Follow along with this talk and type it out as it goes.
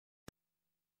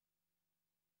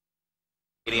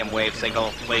medium wave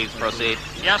signal. Please proceed.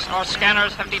 Yes, our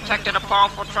scanners have detected a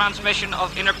powerful transmission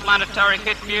of interplanetary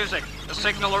hit music. The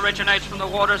signal originates from the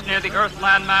waters near the Earth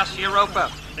landmass Europa.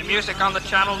 The music on the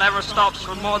channel never stops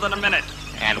for more than a minute.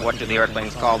 And what do the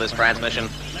Earthlings call this transmission?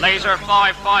 Laser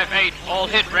 558, all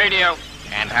hit radio.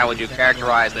 And how would you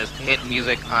characterize this hit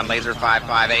music on Laser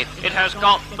 558? It has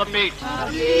got the beat.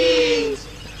 The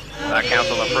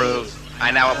Council approves.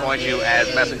 I now appoint you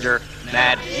as messenger.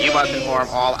 Nad, you must inform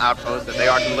all outposts that they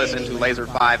are to listen to Laser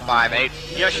 558.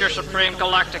 Yes, Your Supreme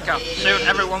Galactica. Soon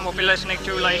everyone will be listening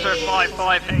to Laser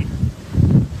 558.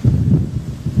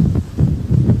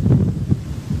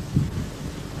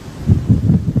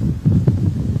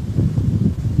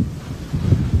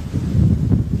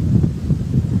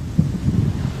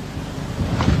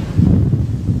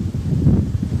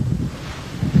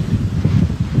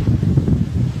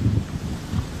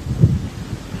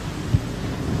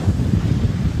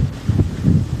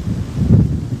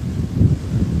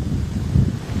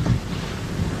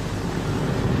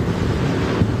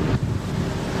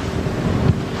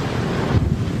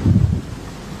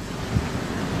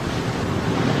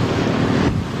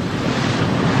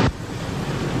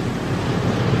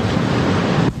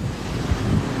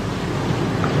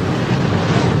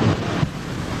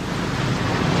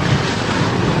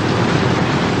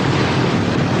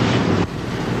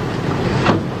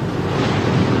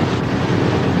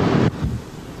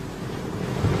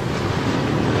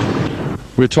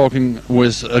 We're talking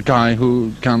with a guy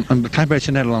who kan een klein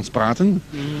beetje Nederlands praten.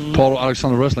 Paul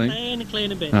Alexander Rusling. Een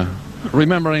kleine beetje.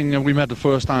 Remembering we met the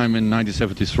first time in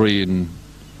 1973, in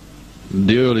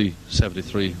the early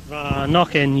 73.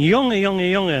 Nog een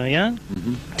jonge, ja?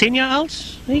 10 jaar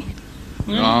oud, ik?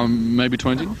 Maybe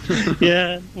 20.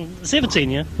 Ja, 17,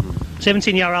 ja.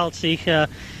 17 jaar oud.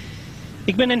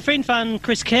 Ik ben een vriend van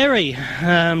Chris Carey.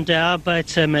 Die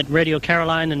arbeidt met Radio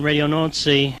Caroline en Radio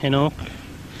Noordzee en ook.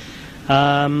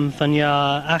 Van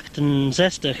jaar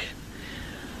 68.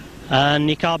 En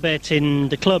ik arbeid in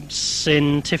de clubs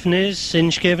in Tiffany's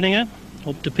in Scheveningen,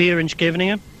 op de pier in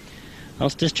Scheveningen,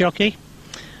 als discjockey.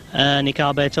 En ik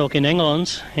arbeid ook in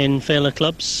Engeland, in vele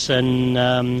clubs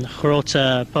en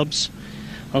grote pubs,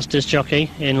 als discjockey.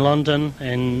 In Londen,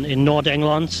 in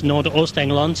Noord-Engeland,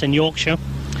 Noordoost-Engeland, in Yorkshire.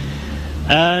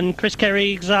 En Chris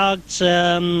Carey zegt,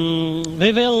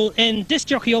 we willen een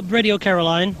discjockey op Radio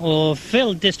Caroline, of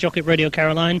veel discjockey op Radio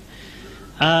Caroline.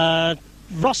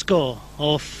 Roscoe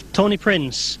of Tony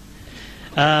Prince.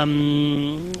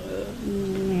 And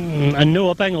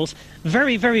Noah Bengals.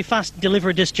 Very, very fast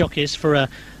delivery disc jockeys for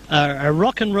a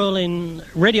rock and roll in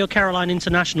Radio Caroline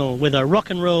International with a rock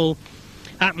and roll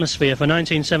atmosphere for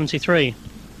 1973.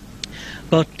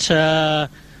 But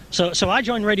so I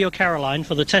joined Radio Caroline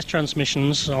for the test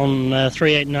transmissions on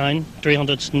 389,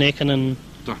 300 Neken and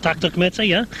Tactic Meter,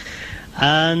 yeah.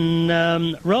 And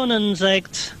Ronan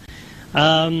zegt,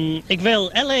 ik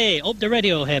wil LA op de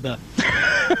radio hebben.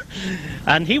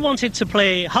 And he wanted to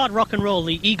play hard rock and roll,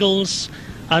 the Eagles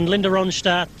and Linda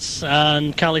Ronstadt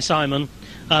and Carly Simon,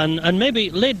 and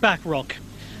maybe laid back rock.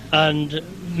 And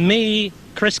me,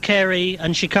 Chris Carey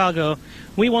and Chicago,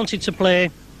 we wanted to play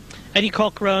Eddie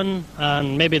Cochran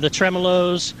and maybe the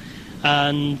Tremolos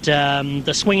and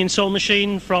the Swinging Soul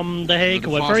Machine from The Hague,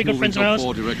 who were very good friends of ours.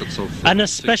 And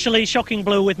especially Shocking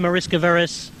Blue with Mariska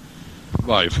Veres.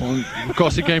 Why?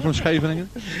 Because he came from Scheveningen?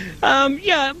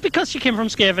 Yeah, because she came from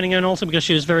Scheveningen and also because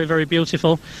she was very, very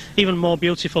beautiful. Even more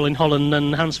beautiful in Holland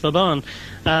than Hans Verban.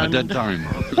 At that time?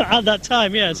 At that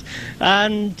time, yes.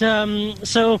 And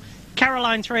so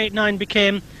Caroline 389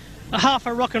 became half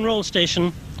a rock and roll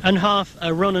station and half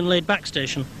a run and laid back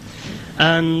station.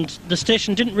 And the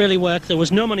station didn't really work. There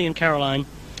was no money in Caroline.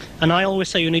 And I always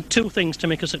say you need two things to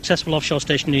make a successful offshore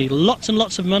station. You need lots and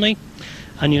lots of money,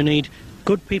 and you need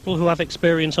good people who have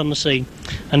experience on the sea.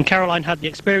 And Caroline had the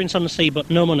experience on the sea but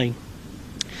no money.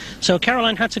 So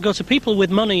Caroline had to go to people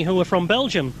with money who were from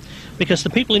Belgium, because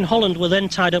the people in Holland were then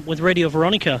tied up with Radio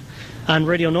Veronica and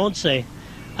Radio Noordzee.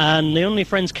 And the only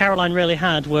friends Caroline really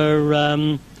had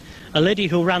were a lady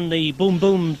who ran the Boom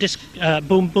Boom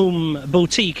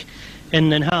boutique in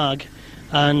Den Haag.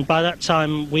 And by that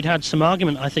time we'd had some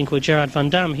argument, I think, with Gerard Van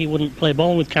Dam. He wouldn't play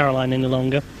ball with Caroline any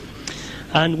longer.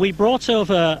 And we brought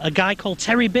over a guy called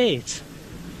Terry Bate,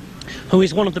 who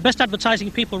is one of the best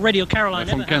advertising people Radio Caroline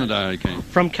ever From Canada, had. he came.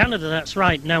 From Canada, that's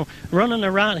right. Now, running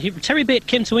around, Terry Bate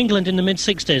came to England in the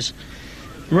mid-60s.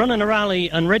 Running a rally,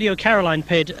 and Radio Caroline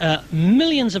paid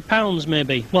millions of pounds,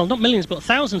 maybe. Well, not millions, but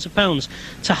thousands of pounds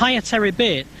to hire Terry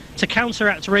Bate to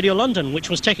counteract Radio London, which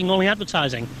was taking all the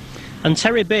advertising. And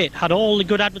Terry Bate had all the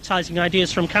good advertising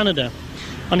ideas from Canada.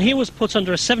 And he was put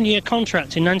under a 7-year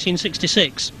contract in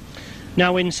 1966.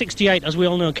 Now in '68, as we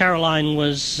all know, Caroline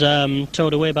was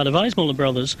towed away by the Weissmuller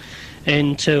brothers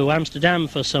into Amsterdam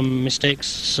for some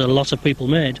mistakes a lot of people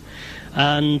made.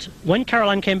 And when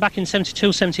Caroline came back in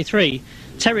 '72, '73,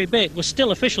 Terry Bate was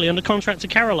still officially under contract to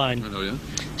Caroline. I know, yeah.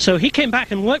 So he came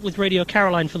back and worked with Radio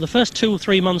Caroline for the first 2 or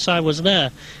 3 months I was there.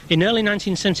 In early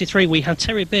 1973, we had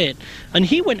Terry Bate, and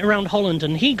he went around Holland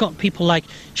and he got people like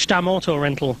Stam Auto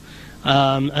Rental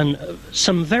and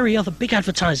some very other big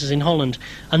advertisers in Holland,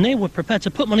 and they were prepared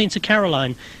to put money into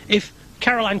Caroline if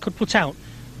Caroline could put out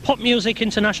pop music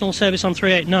international service on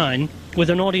 389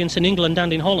 with an audience in England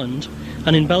and in Holland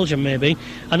and in Belgium maybe,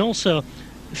 and also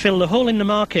fill the hole in the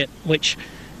market which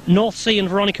North Sea and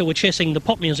Veronica were chasing, the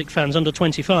pop music fans under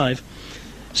 25.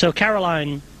 So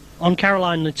Caroline, on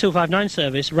Caroline, the 259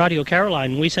 service, Radio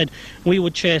Caroline, we said we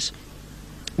would chase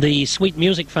the sweet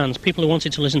music fans, people who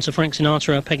wanted to listen to Frank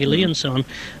Sinatra, Peggy Lee and so on.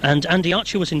 And Andy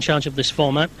Archer was in charge of this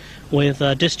format with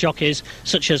disc jockeys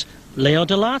such as Leo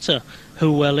Delata,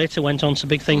 who later went on to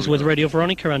big things with Radio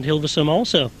Veronica and Hilversum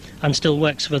also, and still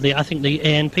works for the, I think, the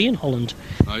ANP in Holland.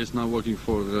 He's now working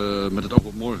for Met het oog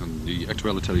op morgen, the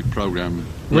actuality program.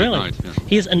 Really? Night, yeah.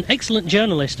 He is an excellent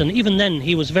journalist, and even then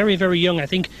he was very, very young. I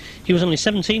think he was only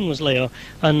 17, was Leo,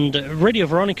 and Radio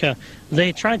Veronica,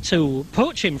 they tried to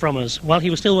poach him from us while he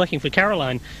was still working for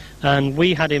Caroline, and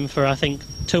we had him for, I think,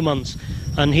 2 months.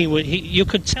 And you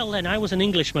could tell then I was an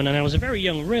Englishman and I was a very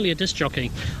young, really a disc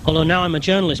jockey, although now I'm a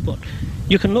journalist, but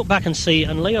you can look back and see,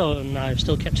 and Leo and I have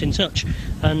still kept in touch,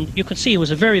 and you could see he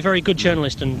was a very, very good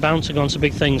journalist and bound to go on to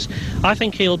big things. I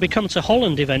think he'll become to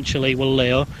Holland eventually, will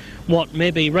Leo, what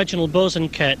maybe Reginald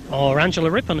Bosanquet or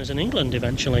Angela Rippon is in England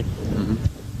eventually. Mm-hmm.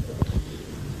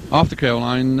 After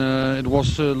Caroline, it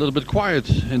was a little bit quiet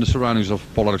in the surroundings of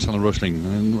Paul Alexander Rusling.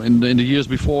 And in the years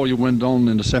before you went on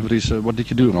in the 70s, what did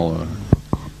you do and all?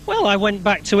 Well, I went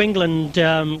back to England.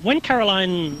 When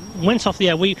Caroline went off the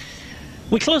air, we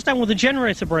closed down with a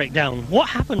generator breakdown. What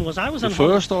happened was I was on... The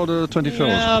first or the 21st?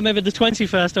 Yeah, maybe the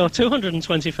 21st or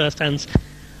 221st hence.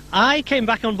 I came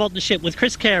back on board the ship with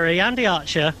Chris Carey, Andy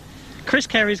Archer, Chris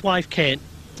Carey's wife Kate,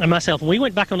 and myself, and we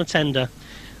went back on a tender.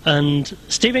 And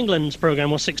Steve England's programme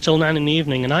was 6 till 9 in the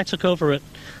evening, and I took over at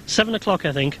 7 o'clock,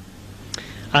 I think.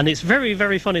 And it's very,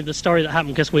 very funny, the story that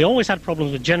happened, because we always had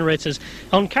problems with generators.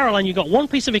 On Caroline, you got one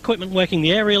piece of equipment working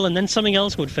the aerial, and then something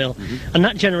else would fail. Mm-hmm. And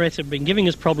that generator had been giving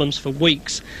us problems for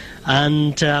weeks.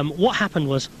 And what happened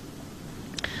was,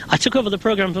 I took over the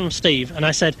programme from Steve, and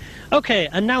I said, OK,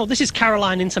 and now this is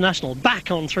Caroline International, back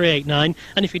on 389,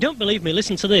 and if you don't believe me,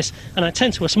 listen to this. And I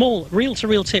turned to a small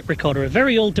reel-to-reel tape recorder, a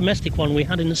very old domestic one we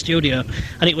had in the studio,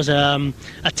 and it was a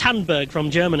Tannberg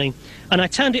from Germany. And I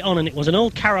turned it on, and it was an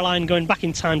old Caroline going back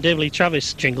in time, David Lee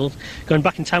Travis jingle, going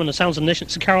back in time in the Sounds of the Nation.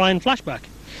 It's a Caroline flashback.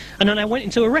 And then I went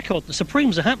into a record, The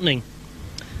Supremes Are Happening.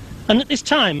 And at this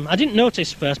time, I didn't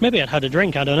notice first, maybe I'd had a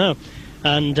drink, I don't know.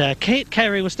 And Kate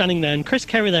Carey was standing there, and Chris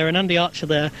Carey there, and Andy Archer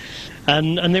there,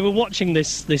 and they were watching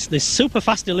this super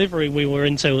fast delivery we were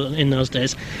into in those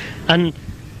days. And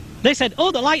they said, "Oh,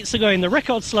 the lights are going, the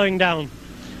record's slowing down."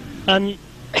 And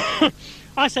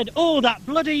I said, "Oh, that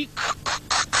bloody..."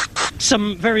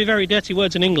 some very, very dirty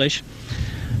words in English.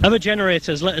 "Other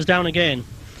generators let us down again."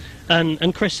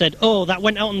 And Chris said, "Oh, that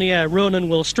went out on the air. Ronan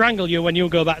will strangle you when you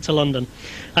go back to London."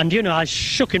 And, you know, I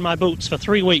shook in my boots for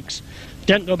 3 weeks.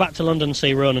 Didn't go back to London,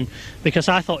 see Ronan, because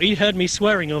I thought he'd heard me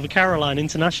swearing over Caroline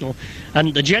International,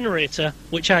 and the generator,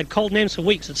 which I had called names for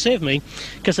weeks, had saved me,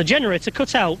 because the generator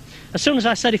cut out as soon as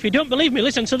I said, "If you don't believe me,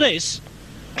 listen to this."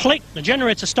 Click, the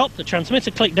generator stopped, the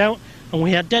transmitter clicked out, and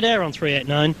we had dead air on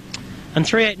 389. And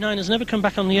 389 has never come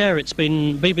back on the air. It's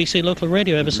been BBC local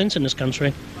radio ever since in this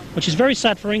country, which is very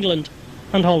sad for England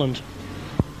and Holland.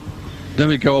 Then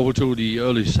we go over to the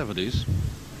early 70s.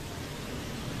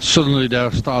 Suddenly there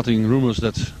are starting rumors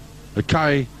that a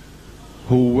guy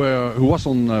who was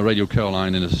on Radio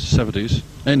Caroline in the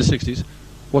 60s,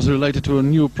 was related to a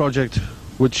new project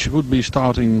which would be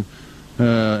starting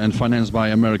and financed by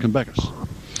American backers.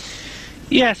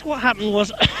 Yes, what happened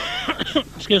was,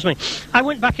 excuse me, I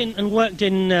went back in and worked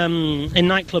in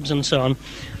nightclubs and so on,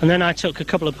 and then I took a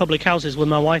couple of public houses with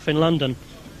my wife in London.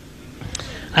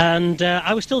 And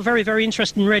I was still very, very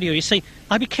interested in radio. You see,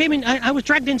 I was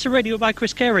dragged into radio by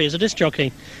Chris Carey as a disc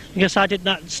jockey, because I did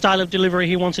that style of delivery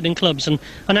he wanted in clubs, and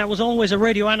I was always a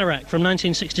radio anorak from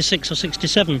 1966 or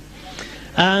 67.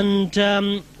 And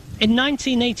in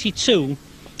 1982,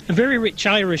 a very rich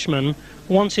Irishman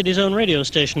wanted his own radio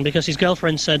station because his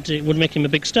girlfriend said it would make him a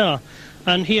big star.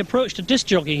 And he approached a disc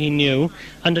jockey he knew,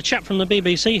 and a chap from the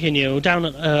BBC he knew, down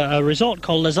at a resort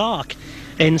called Les Arcs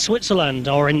in Switzerland,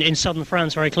 or in southern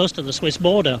France, very close to the Swiss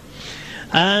border.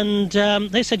 And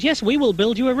they said, yes, we will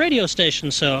build you a radio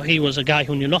station. So he was a guy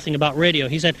who knew nothing about radio.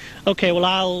 He said, okay,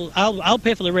 well, I'll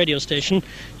pay for the radio station.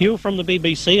 You from the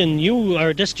BBC, and you are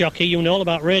a disc jockey, you know all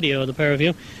about radio, the pair of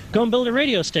you. Go and build a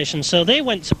radio station. So they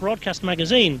went to Broadcast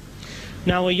Magazine.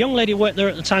 Now, a young lady worked there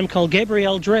at the time called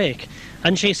Gabrielle Drake,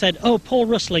 and she said, oh, Paul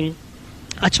Rusling,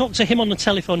 I talked to him on the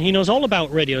telephone, he knows all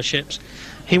about radio ships.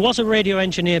 He was a radio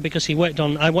engineer because I worked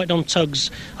on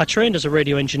tugs. I trained as a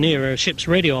radio engineer, a ship's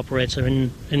radio operator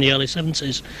in the early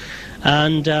 70s.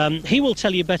 And he will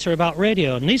tell you better about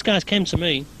radio. And these guys came to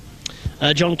me,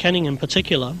 John Kenning in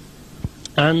particular,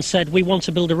 and said, we want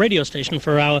to build a radio station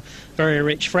for our very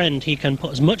rich friend. He can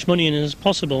put as much money in as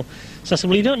possible. So I said,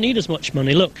 well, you don't need as much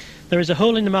money. Look, there is a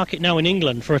hole in the market now in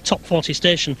England for a top 40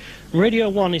 station. Radio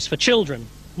 1 is for children,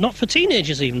 not for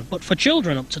teenagers even, but for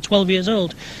children up to 12 years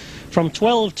old. From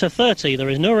 12 to 30, there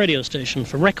is no radio station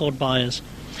for record buyers.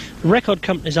 Record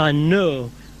companies I know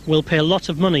will pay a lot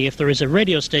of money if there is a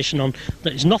radio station on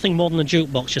that is nothing more than a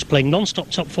jukebox, just playing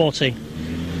non-stop top 40.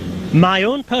 My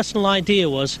own personal idea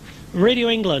was Radio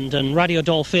England and Radio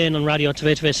Dolphin and Radio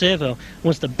TV Sevo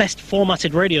was the best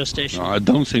formatted radio station. No, I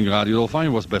don't think Radio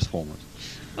Dolphin was best format.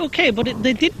 Okay, but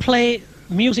they did play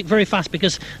music very fast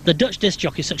because the Dutch disc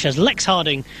jockeys such as Lex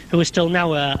Harding, who is still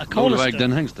now a cornerstone. Lodewijk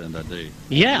den Hengsten that day.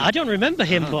 Yeah, I don't remember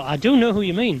him, but I do know who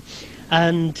you mean.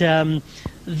 And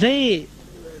they,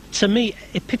 to me,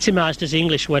 epitomised is the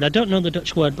English word. I don't know the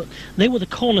Dutch word, but they were the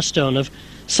cornerstone of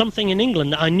something in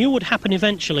England that I knew would happen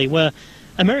eventually, where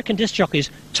American disc jockeys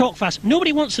talk fast.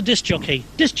 Nobody wants a disc jockey.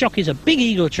 Disc jockeys are big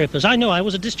ego trippers. I know, I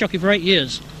was a disc jockey for 8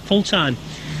 years, full time.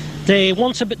 They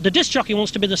want to be, the disc jockey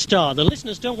wants to be the star. The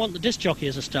listeners don't want the disc jockey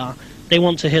as a star. They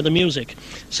want to hear the music.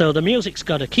 So the music's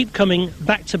got to keep coming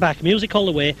back to back, music all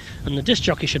the way, and the disc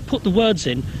jockey should put the words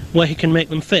in where he can make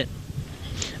them fit.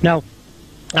 Now,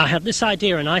 I had this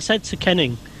idea, and I said to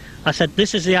Kenning, I said,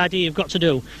 this is the idea you've got to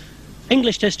do.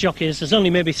 English disc jockeys, there's only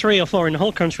maybe 3 or 4 in the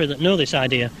whole country that know this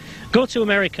idea. Go to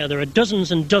America, there are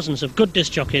dozens and dozens of good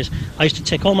disc jockeys. I used to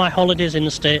take all my holidays in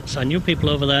the States, I knew people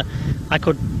over there. I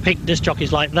could pick disc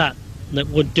jockeys like that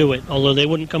would do it, although they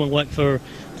wouldn't come and work for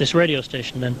this radio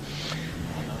station then.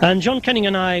 And John Kenning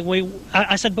and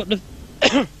I said, but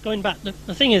going back,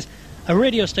 the thing is, a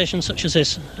radio station such as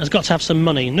this has got to have some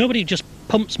money. Nobody just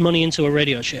pumps money into a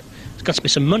radio ship. There's got to be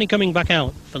some money coming back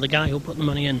out for the guy who put the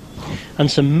money in,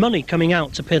 and some money coming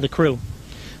out to pay the crew.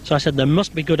 So I said there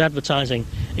must be good advertising.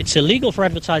 It's illegal for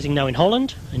advertising now in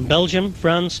Holland, in Belgium,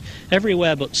 France,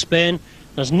 everywhere but Spain.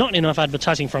 There's not enough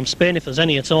advertising from Spain, if there's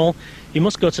any at all. You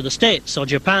must go to the States or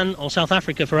Japan or South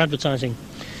Africa for advertising.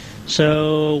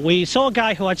 So we saw a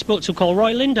guy who I'd spoke to called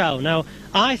Roy Lindau. Now,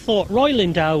 I thought Roy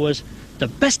Lindau was the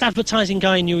best advertising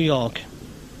guy in New York.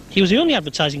 He was the only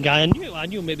advertising guy I knew. I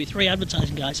knew maybe 3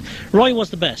 advertising guys. Roy was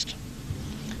the best.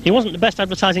 He wasn't the best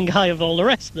advertising guy of all the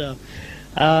rest, though.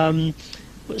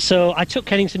 So I took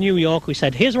Kenning to New York. We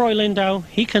said, here's Roy Lindau.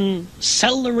 He can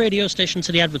sell the radio station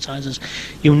to the advertisers.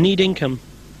 You need income.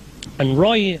 And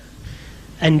Roy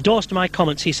endorsed my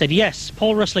comments. He said, yes,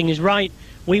 Paul Rusling is right.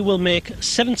 We will make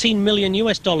 $17 million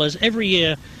US every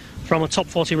year from a top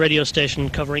 40 radio station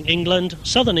covering England,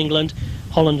 southern England,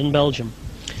 Holland and Belgium.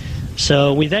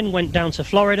 So we then went down to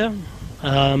Florida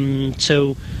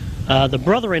to the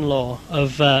brother-in-law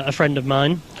of a friend of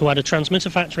mine who had a transmitter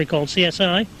factory called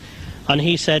CSI, and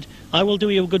he said, I will do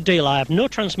you a good deal. I have no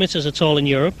transmitters at all in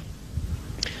Europe.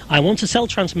 I want to sell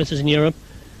transmitters in Europe.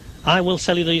 I will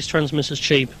sell you these transmitters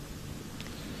cheap.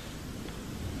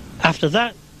 After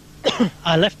that,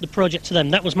 I left the project to them.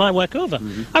 That was my work over.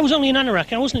 I was only in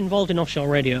Anorak. I wasn't involved in offshore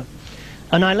radio.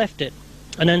 And I left it.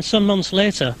 And then some months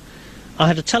later, I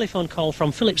had a telephone call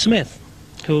from Philip Smith,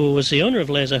 who was the owner of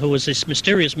Laser, who was this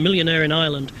mysterious millionaire in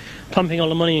Ireland, pumping all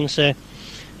the money, and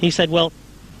he said, well,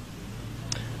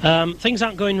 things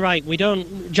aren't going right.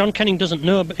 John Kenning doesn't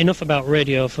know enough about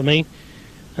radio for me.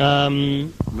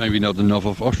 Maybe not enough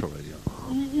of offshore radio.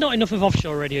 Not enough of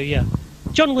offshore radio, yeah.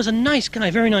 John was a nice guy,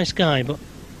 very nice guy, but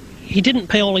he didn't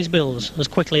pay all his bills as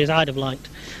quickly as I'd have liked.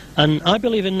 And I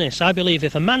believe in this. I believe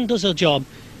if a man does a job,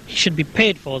 he should be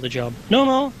paid for the job. No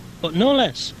more, but no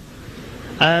less.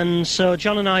 And so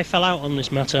John and I fell out on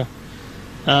this matter,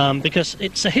 because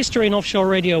it's a history in offshore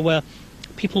radio where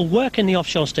people work in the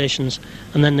offshore stations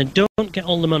and then they don't get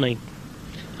all the money.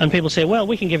 And people say, well,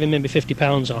 we can give him maybe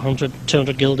 £50 or 100,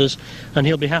 200 guilders and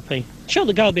he'll be happy. Sure,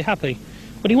 the guy will be happy,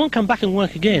 but he won't come back and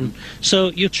work again. So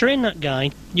you train that guy,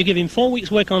 you give him 4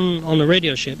 weeks' work on a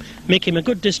radio ship, make him a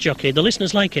good disc jockey, the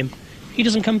listeners like him, he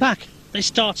doesn't come back. They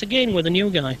start again with a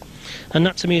new guy. And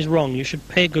that to me is wrong. You should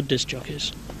pay good disc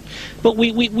jockeys. But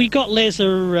we got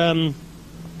Laser...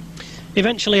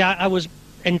 eventually I was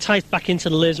enticed back into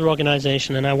the laser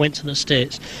organisation, and I went to the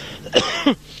States.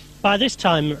 By this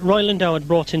time, Roy Lindau had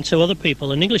brought in 2 other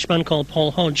people, an Englishman called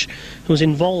Paul Hodge, who was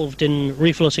involved in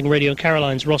refloating Radio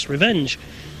Caroline's Ross Revenge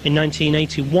in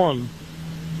 1981.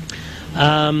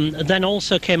 Then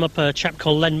also came up a chap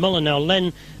called Len Muller. Now,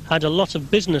 Len had a lot of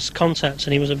business contacts,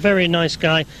 and he was a very nice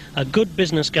guy, a good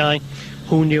business guy,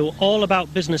 who knew all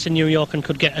about business in New York and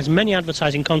could get as many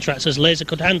advertising contracts as Laser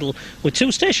could handle with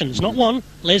 2 stations, not 1.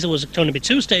 Laser was going to be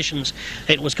 2 stations.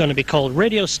 It was going to be called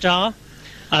Radio Star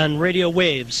and Radio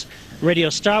Waves. Radio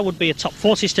Star would be a top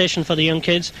 40 station for the young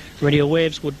kids. Radio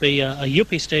Waves would be a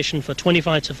yuppie station for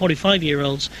 25 to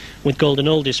 45-year-olds with golden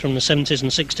oldies from the 70s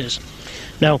and 60s.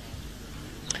 Now,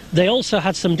 they also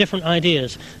had some different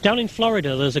ideas. Down in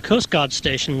Florida, there's a Coast Guard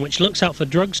station which looks out for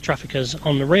drugs traffickers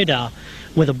on the radar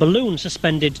with a balloon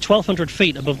suspended 1,200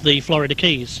 feet above the Florida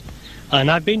Keys. And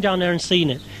I've been down there and seen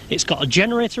it. It's got a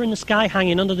generator in the sky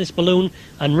hanging under this balloon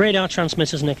and radar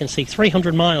transmitters, and they can see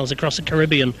 300 miles across the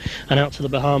Caribbean and out to the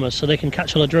Bahamas, so they can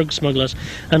catch all the drug smugglers.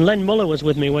 And Len Muller was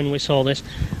with me when we saw this,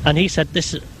 and he said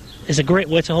this is a great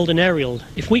way to hold an aerial.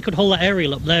 If we could hold that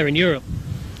aerial up there in Europe,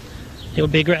 it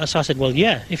would be a great... So I said, well,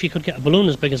 yeah, if you could get a balloon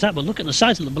as big as that, but look at the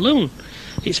size of the balloon.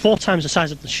 It's 4 times the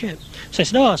size of the ship. So he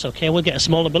said, oh, that's okay, we'll get a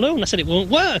smaller balloon. I said, it won't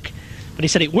work. But he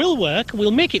said, it will work,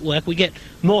 we'll make it work, we get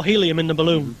more helium in the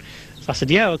balloon. So I said,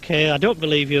 yeah, okay, I don't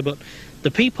believe you, but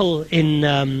the people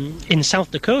in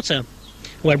South Dakota,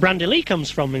 where Brandy Lee comes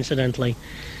from, incidentally,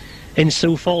 in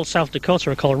Sioux Falls, South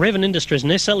Dakota, are called Raven Industries,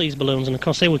 and they sell these balloons, and of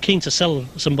course they were keen to sell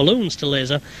some balloons to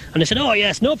Laser, and they said, oh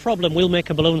yes, no problem, we'll make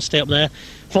a balloon stay up there,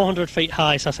 400 feet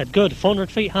high. So I said, good, 400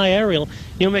 feet high aerial,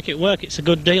 you'll make it work, it's a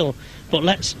good deal, but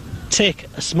let's take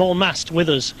a small mast with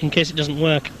us in case it doesn't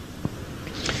work.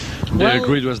 They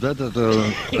agreed with that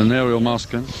an aerial mast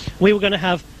can? We were going to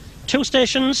have 2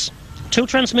 stations, 2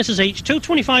 transmitters each, 2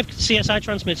 25 CSI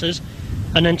transmitters,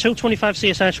 and then 2 25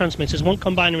 CSI transmitters, 1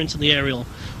 combiner into the aerial.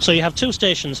 So you have 2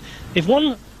 stations. If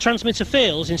 1 transmitter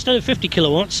fails, instead of 50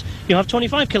 kilowatts, you have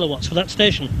 25 kilowatts for that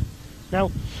station.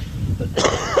 Now,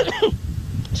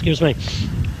 excuse me,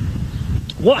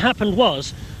 what happened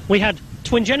was we had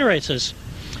twin generators,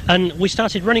 and we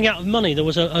started running out of money. There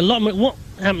was a lot of... What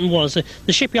happened was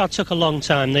the shipyard took a long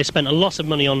time. They spent a lot of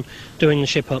money on doing the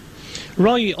ship up.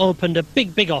 Roy opened a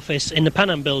big office in the Pan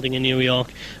Am building in New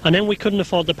York, and then we couldn't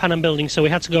afford the Pan Am building, so we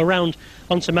had to go around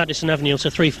onto Madison Avenue,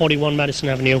 to 341 Madison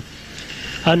Avenue.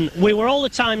 And we were all the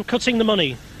time cutting the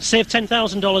money. Save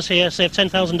 $10,000 here, save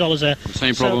 $10,000 there.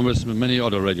 Same problem with many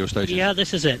other radio stations. Yeah,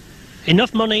 this is it.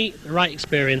 Enough money, the right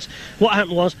experience. What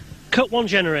happened was, cut 1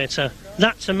 generator.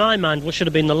 That, to my mind, should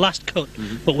have been the last cut.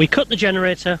 But we cut the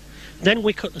generator, then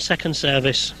we cut the 2nd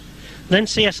service. Then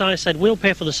CSI said, we'll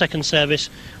pay for the 2nd service,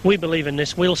 we believe in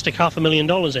this, we'll stick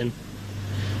 $500,000 in.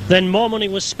 Then more money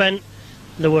was spent,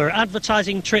 there were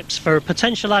advertising trips for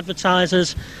potential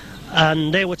advertisers,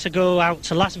 and they were to go out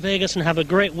to Las Vegas and have a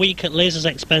great week at Laser's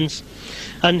expense.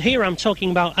 And here I'm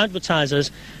talking about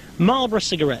advertisers. Marlboro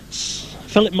Cigarettes,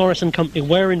 Philip Morris and Company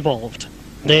were involved.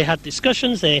 They had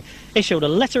discussions, they issued a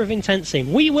letter of intent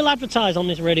saying, we will advertise on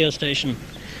this radio station.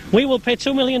 We will pay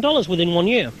 $2 million within 1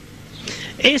 year.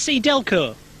 AC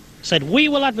Delco said, we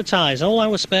will advertise all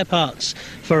our spare parts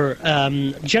for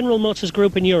General Motors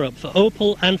Group in Europe, for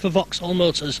Opel and for Vauxhall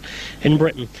Motors in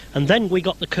Britain. And then we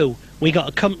got the coup. We got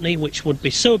a company which would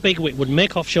be so big it would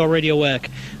make offshore radio work,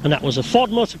 and that was the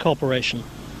Ford Motor Corporation.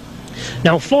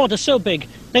 Now, Ford are so big,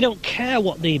 they don't care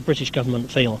what the British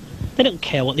government feel. They don't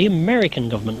care what the American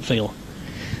government feel.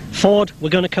 Ford were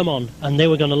going to come on, and they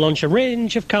were going to launch a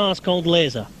range of cars called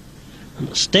Laser. And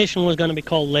the station was going to be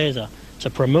called Laser to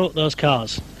promote those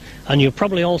cars. And you've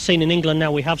probably all seen in England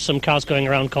now we have some cars going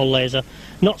around called Laser.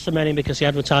 Not so many because the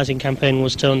advertising campaign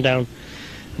was toned down.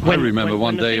 I remember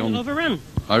one day on the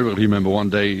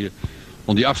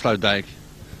Afsluitdijk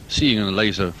seeing a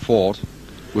Laser Ford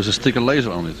with a sticker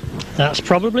Laser on it. That's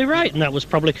probably right, and that was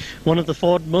probably one of the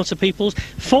Ford motor peoples.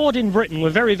 Ford in Britain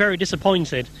were very, very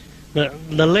disappointed that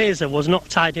the Laser was not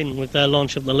tied in with their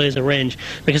launch of the Laser range,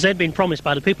 because they'd been promised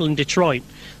by the people in Detroit,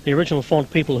 the original Ford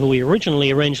people who we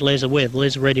originally arranged Laser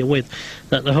Radio with,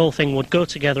 that the whole thing would go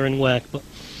together and work, but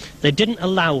they didn't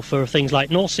allow for things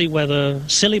like North Sea weather,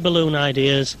 silly balloon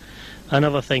ideas, and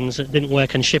other things that didn't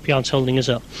work, and shipyards holding us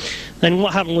up. Then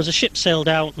what happened was a ship sailed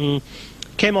out and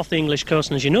came off the English coast,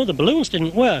 and as you know, the balloons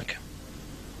didn't work.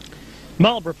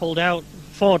 Marlboro pulled out,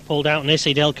 Ford pulled out, and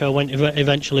AC Delco went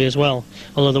eventually as well,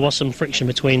 although there was some friction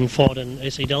between Ford and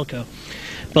AC Delco.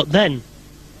 But then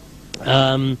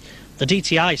the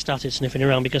DTI started sniffing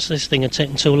around because this thing had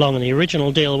taken too long, and the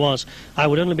original deal was I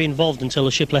would only be involved until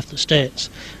the ship left the States.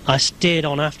 I stayed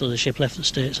on after the ship left the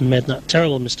States and made that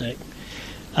terrible mistake.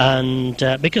 And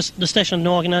because the station had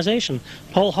no organisation,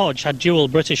 Paul Hodge had dual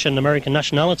British and American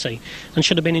nationality and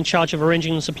should have been in charge of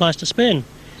arranging the supplies to Spain.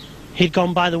 He'd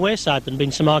gone by the wayside. There'd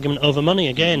been some argument over money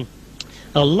again.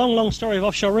 A long, long story of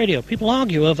offshore radio. People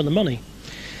argue over the money.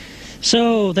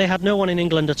 So they had no one in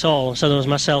England at all. So there was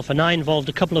myself, and I involved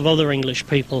a couple of other English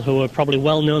people who were probably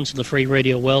well known to the free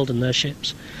radio world and their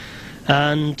ships.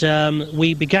 And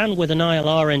we began with an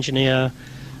ILR engineer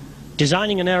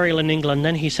designing an aerial in England.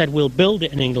 Then he said, we'll build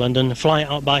it in England and fly it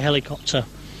out by helicopter.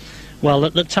 Well,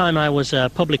 at the time I was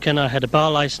a publican. I had a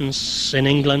bar licence in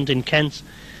England, in Kent.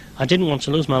 I didn't want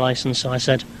to lose my licence, so I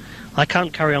said, I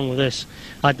can't carry on with this.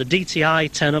 I had the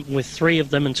DTI turn up with 3 of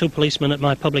them and 2 policemen at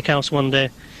my public house one day.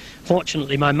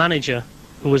 Fortunately, my manager,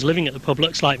 who was living at the pub,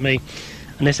 looks like me,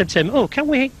 and they said to him, oh, can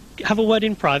we have a word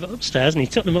in private upstairs? And he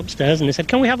took them upstairs and they said,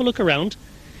 can we have a look around?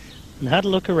 And I had a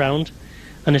look around,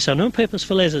 and they said, no papers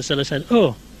for lasers. So I said,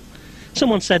 oh,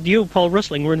 someone said you, Paul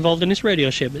Rusling, were involved in this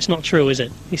radio ship. It's not true, is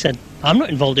it? He said, I'm not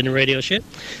involved in a radio ship.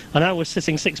 And I was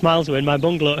sitting 6 miles away in my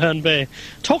bungalow at Herne Bay,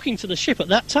 talking to the ship at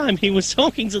that time. He was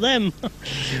talking to them.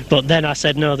 But then I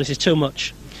said, no, this is too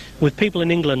much. With people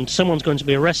in England, someone's going to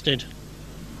be arrested,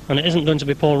 and it isn't going to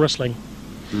be Paul Rusling.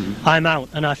 I'm out.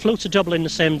 And I flew to Dublin the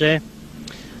same day,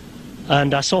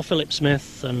 and I saw Philip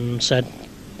Smith and said,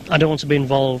 I don't want to be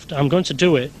involved. I'm going to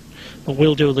do it, but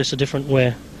we'll do this a different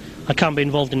way. I can't be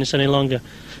involved in this any longer.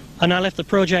 And I left the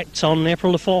project on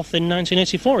April the 4th in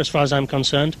 1984, as far as I'm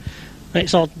concerned.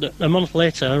 It's odd that a month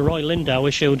later, Roy Lindau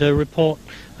issued a report,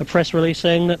 a press release,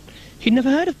 saying that he'd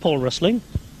never heard of Paul Rusling,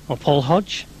 or Paul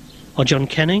Hodge, or John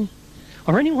Kenning,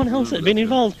 or anyone else that had been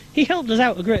involved. He helped us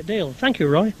out a great deal. Thank you,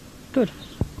 Roy. Good.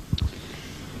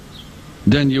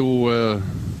 Then you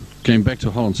came back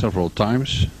to Holland several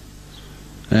times,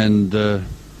 and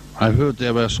I heard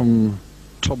there were some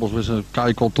troubles with a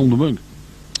guy called Tom de Monk.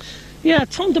 Yeah,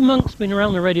 Tom de Monk's been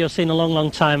around the radio scene a long, long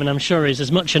time, and I'm sure he's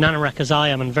as much an anorak as I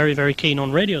am, and very, very keen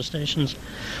on radio stations.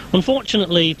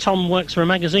 Unfortunately, Tom works for a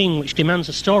magazine which demands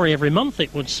a story every month,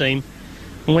 it would seem.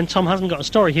 And when Tom hasn't got a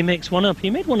story, he makes one up.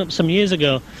 He made one up some years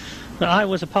ago. That I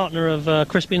was a partner of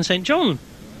Crispy and St. John,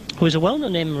 who is a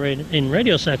well-known name in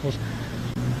radio circles.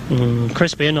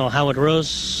 Crispy or Howard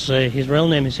Rose, his real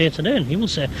name is here today, and he will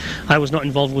say, I was not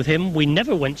involved with him. We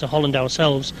never went to Holland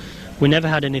ourselves. We never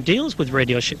had any deals with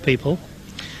radio ship people,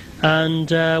 and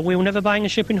we were never buying a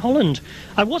ship in Holland.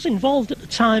 I was involved at the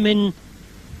time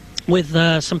with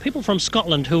some people from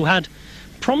Scotland who had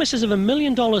promises of $1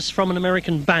 million from an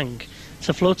American bank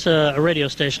to float a radio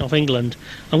station off England,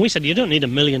 and we said, you don't need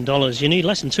 $1 million, you need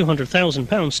less than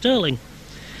 £200,000 sterling.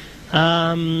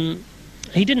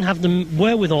 He didn't have the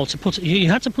wherewithal to put.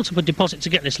 You had to put up a deposit to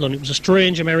get this loan. It was a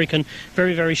strange American,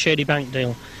 very, very shady bank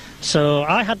deal. So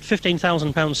I had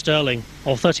 £15,000 sterling,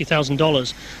 or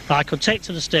 $30,000, that I could take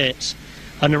to the States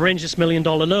and arrange this $1 million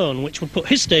loan, which would put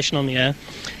his station on the air.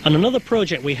 And another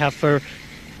project we have for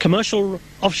commercial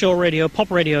offshore radio,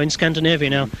 pop radio in Scandinavia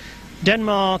now.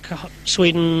 Denmark,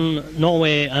 Sweden,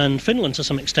 Norway and Finland to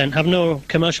some extent have no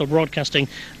commercial broadcasting,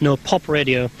 no pop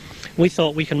radio. We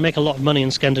thought we can make a lot of money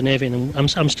in Scandinavia, and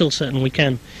I'm still certain we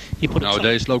can.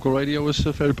 Nowadays local radio is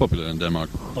very popular in Denmark.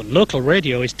 But local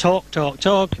radio is talk, talk,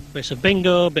 talk, bits of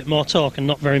bingo, a bit more talk and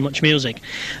not very much music.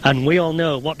 And we all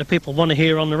know what the people want to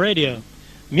hear on the radio.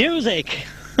 Music!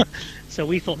 So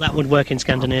we thought that would work in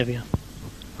Scandinavia.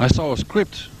 I saw a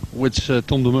script which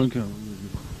Tom de Monk,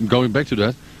 going back to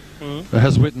that,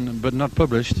 has written but not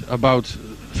published about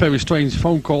very strange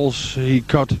phone calls he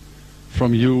got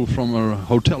from you from a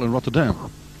hotel in Rotterdam.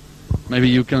 Maybe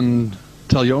you can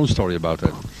tell your own story about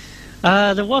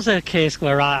that. There was a case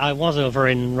where I was over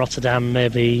in Rotterdam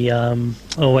maybe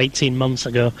 18 months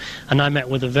ago, and I met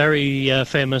with a very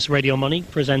famous Radio Money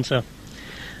presenter.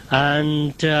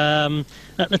 And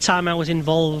at the time I was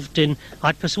involved in,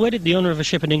 I'd persuaded the owner of a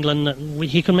ship in England that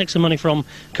he could make some money from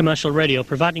commercial radio,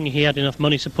 providing he had enough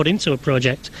money to put into a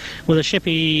project with a ship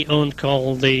he owned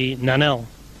called the Nanel,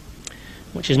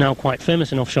 which is now quite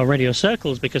famous in offshore radio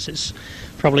circles because it's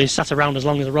probably sat around as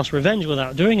long as the Ross Revenge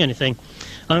without doing anything.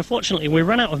 And unfortunately we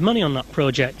ran out of money on that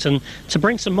project, and to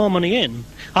bring some more money in,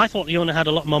 I thought the owner had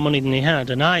a lot more money than he had,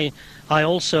 and I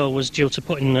also was due to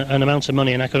put in an amount of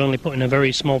money, and I could only put in a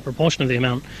very small proportion of the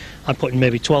amount. I put in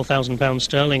maybe £12,000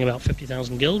 sterling, about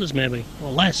 50,000 guilders maybe,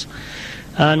 or less.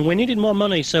 And we needed more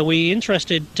money, so we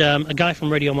interested a guy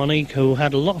from Radio Money who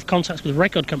had a lot of contacts with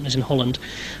record companies in Holland,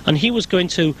 and he was going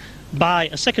to buy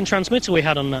a second transmitter we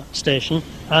had on that station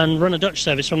and run a Dutch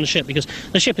service from the ship, because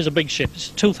the ship is a big ship.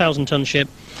 It's a 2,000-ton ship.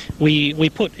 We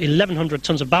put 1,100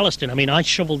 tons of ballast in. I mean, I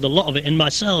shoveled a lot of it in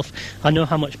myself. I know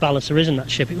how much ballast there is in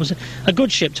that ship. It was a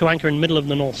good ship to anchor in the middle of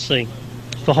the North Sea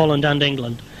for Holland and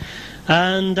England.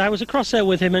 And I was across there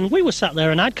with him, and we were sat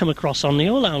there, and I'd come across on the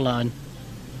Olau line.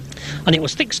 And it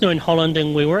was thick snow in Holland,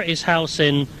 and we were at his house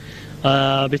in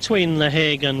between The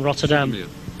Hague and Rotterdam.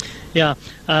 Yeah,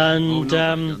 and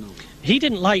he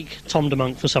didn't like Tom de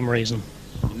Monk for some reason.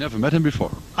 You never met him before?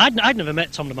 I'd never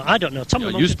met Tom de Monk. I don't know. Tom de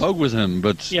Monk you spoke with him,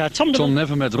 but Tom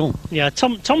never met Ron. Yeah,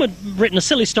 Tom had written a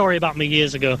silly story about me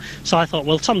years ago, so I thought,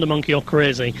 well, Tom de Monk, you're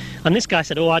crazy. And this guy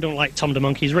said, oh, I don't like Tom de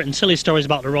Monk. He's written silly stories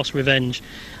about the Ross Revenge,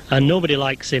 and nobody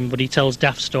likes him, but he tells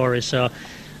daft stories. So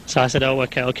I said, oh,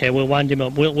 okay, we'll wind him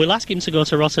up. We'll ask him to go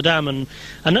to Rotterdam. And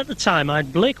at the time, I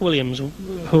had Blake Williams,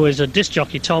 who is a disc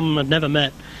jockey Tom had never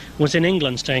met, was in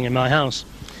England staying in my house.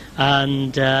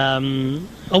 And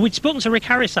we'd spoken to Rick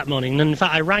Harris that morning, and in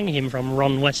fact I rang him from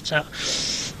Ron West's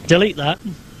house. Delete that.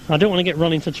 I don't want to get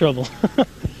Ron into trouble.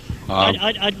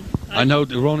 I know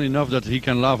Ron enough that he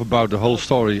can laugh about the whole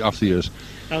story after years.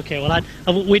 Okay, well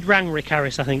we'd rang Rick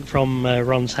Harris, I think, from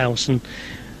Ron's house,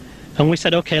 and we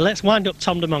said, okay, let's wind up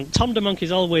Tom de Monk. Tom de Monk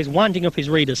is always winding up his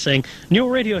readers, saying, new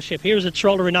radio ship, here's a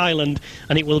trawler in Ireland,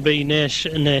 and it will be near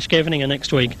Scheveningen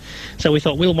next week. So we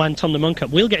thought, we'll wind Tom de Monk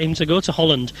up, we'll get him to go to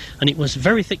Holland. And it was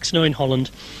very thick snow in Holland.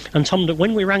 And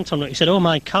when we rang Tom de Monk, he said, oh,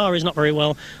 my car is not very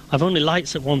well, I've only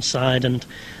lights at one side, and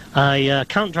I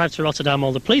can't drive to Rotterdam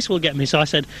or the police will get me. So I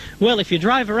said, well, if you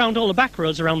drive around all the back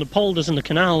roads around the polders and the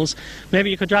canals, maybe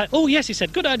you could drive. Oh, yes, he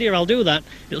said, good idea, I'll do that.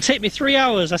 It'll take me 3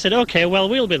 hours. I said, okay, well,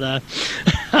 we'll be there.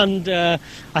 And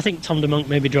I think Tom de Monk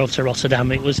maybe drove to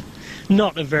Rotterdam. It was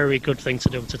not a very good thing to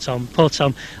do to Tom. Poor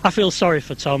Tom. I feel sorry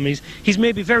for Tom. He's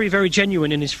maybe very, very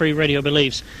genuine in his free radio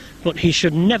beliefs, but he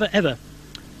should never, ever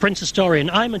print a story. And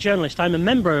I'm a journalist. I'm a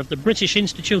member of the British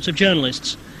Institute of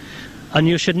Journalists. And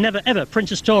you should never, ever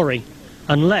print a story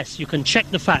unless you can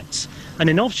check the facts. And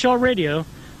in offshore radio,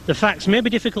 the facts may be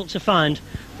difficult to find,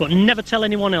 but never tell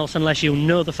anyone else unless you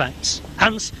know the facts.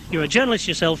 Hans, you're a journalist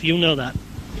yourself, you know that.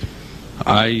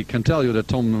 I can tell you that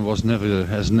Tom has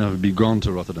never been gone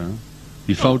to Rotterdam.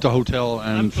 He phoned the hotel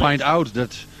and find out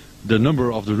that the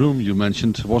number of the room you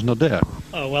mentioned was not there.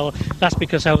 Oh, well, that's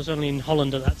because I was only in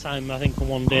Holland at that time, I think, for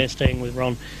one day staying with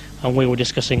Ron. And we were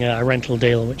discussing a rental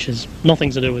deal, which has nothing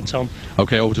to do with Tom.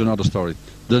 Okay, over to another story.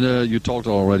 Then you talked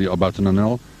already about the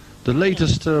Nanel. The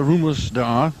latest rumours there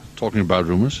are, talking about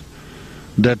rumours,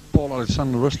 that Paul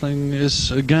Alexander Rusling is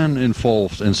again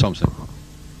involved in something.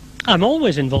 I'm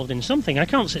always involved in something. I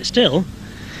can't sit still.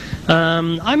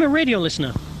 I'm a radio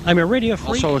listener. I'm a radio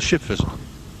freak. Also a ship visitor.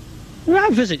 I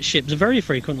visit ships very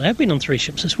frequently. I've been on 3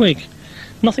 ships this week.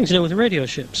 Nothing to do with radio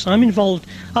ships. I'm involved.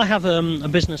 I have a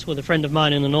business with a friend of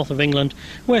mine in the north of England.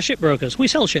 We're shipbrokers. We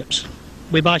sell ships.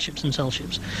 We buy ships and sell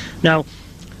ships. Now,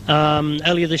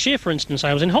 earlier this year, for instance,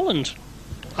 I was in Holland.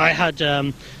 I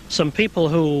had some people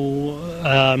who,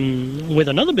 with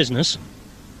another business,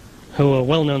 who are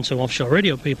well known to offshore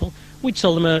radio people, we'd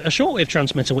sell them a shortwave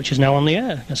transmitter, which is now on the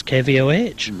air. That's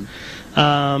KVOH.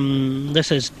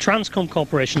 This is Transcom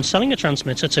Corporation selling a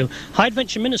transmitter to High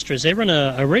Adventure Ministries. They run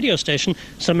a radio station,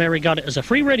 some may regard it as a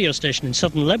free radio station in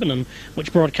southern Lebanon,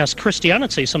 which broadcasts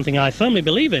Christianity, something I firmly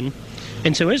believe in,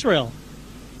 into Israel,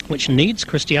 which needs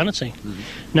Christianity.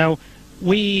 Now,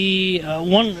 the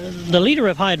leader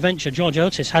of High Adventure, George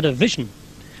Otis, had a vision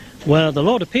where the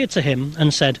Lord appeared to him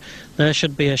and said there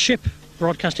should be a ship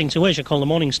broadcasting to Asia called the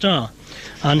Morning Star.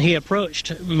 And he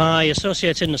approached my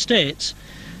associate in the States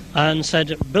and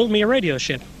said, build me a radio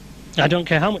ship. I don't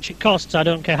care how much it costs, I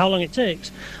don't care how long it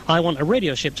takes. I want a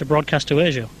radio ship to broadcast to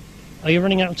Asia. Are you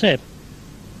running out of tape?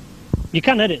 You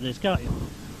can edit this, can't you?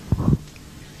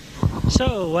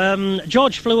 So,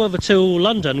 George flew over to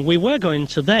London. We were going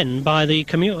to then buy the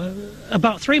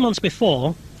about 3 months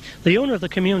before, the owner of the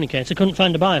communicator couldn't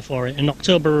find a buyer for it in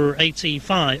October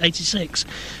 86,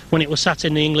 when it was sat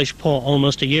in the English port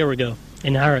almost a year ago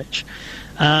in Harwich.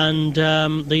 And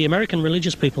the American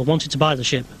religious people wanted to buy the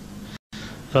ship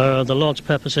for the Lord's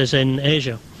purposes in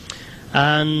Asia.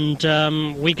 And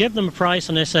we gave them a price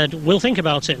and they said, we'll think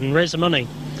about it and raise the money.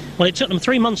 Well, it took them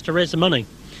 3 months to raise the money.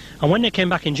 And when they came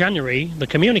back in January, the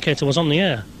communicator was on the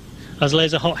air as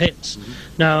Laser Hot Hits.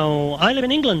 Now, I live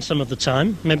in England some of the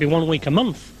time, maybe 1 week a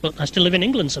month, but I still live in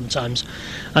England sometimes.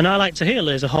 And I like to hear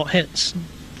Laser Hot Hits,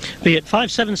 be it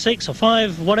 576 or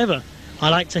 5, whatever. I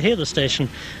like to hear the station.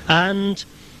 And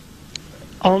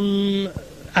on,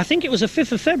 I think it was the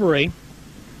 5th of February,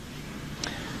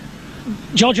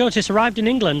 George Otis arrived in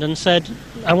England and said,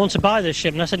 I want to buy this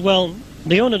ship. And I said, well,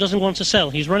 the owner doesn't want to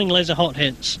sell. He's running Laser Hot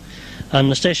Hits.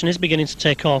 And the station is beginning to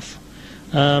take off.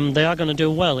 They are going to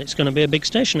do well. It's going to be a big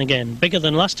station again, bigger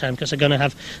than last time, because they're going to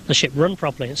have the ship run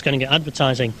properly. It's going to get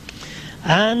advertising.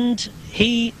 And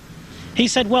he He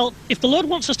said, well, if the Lord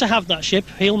wants us to have that ship,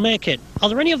 he'll make it. Are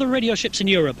there any other radio ships in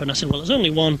Europe? And I said, well, there's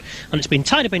only one, and it's been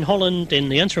tied up in Holland in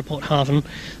the Entrepothaven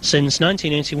since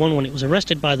 1981 when it was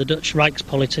arrested by the Dutch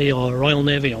Rijkspolitie or Royal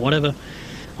Navy or whatever,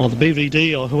 or the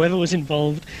BVD or whoever was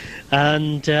involved.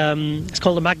 And it's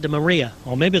called the Magda Maria,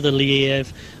 or maybe the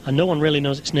Lièvre, and no one really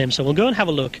knows its name. So we'll go and have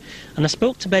a look. And I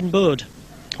spoke to Ben Bode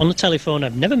on the telephone.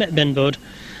 I've never met Ben Bode.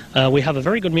 We have a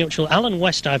very good mutual. Alan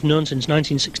West I've known since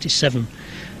 1967.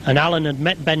 And Alan had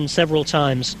met Ben several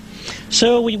times.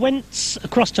 So we went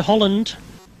across to Holland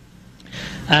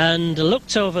and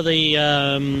looked over the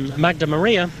Magda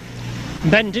Maria.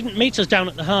 Ben didn't meet us down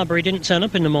at the harbour. He didn't turn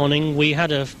up in the morning. We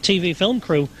had a TV film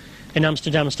crew in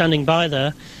Amsterdam standing by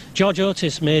there. George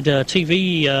Otis made a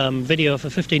TV video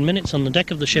for 15 minutes on the deck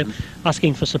of the ship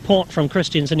asking for support from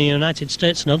Christians in the United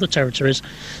States and other territories,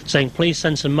 saying please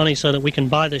send some money so that we can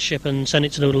buy this ship and send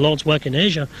it to do the Lord's work in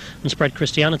Asia and spread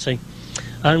Christianity.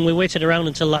 And we waited around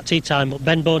until that tea time, but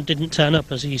Ben Bode didn't turn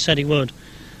up as he said he would.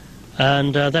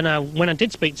 And then when I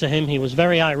did speak to him, he was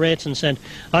very irate and said,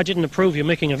 I didn't approve you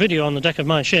making a video on the deck of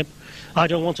my ship. I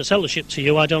don't want to sell the ship to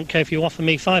you. I don't care if you offer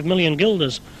me 5 million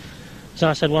guilders. So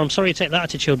I said, well, I'm sorry you take that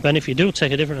attitude, Ben. If you do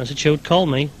take a different attitude, call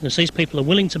me. Because these people are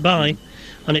willing to buy,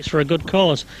 and it's for a good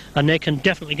cause. And they can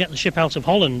definitely get the ship out of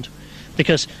Holland.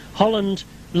 Because Holland,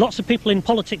 lots of people in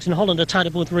politics in Holland are tied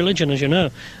up with religion, as you know.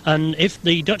 And if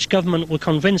the Dutch government were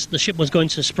convinced the ship was going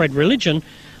to spread religion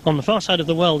on the far side of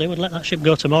the world, they would let that ship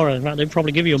go tomorrow. In fact, they'd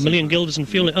probably give you 1 million guilders and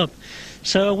fuel it up.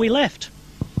 So we left.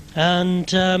 And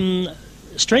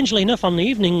strangely enough, on the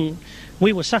evening,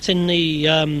 we were sat in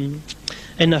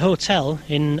the hotel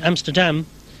in Amsterdam,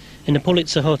 in the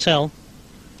Pulitzer Hotel,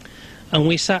 and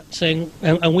we sat saying,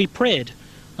 and we prayed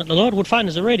that the Lord would find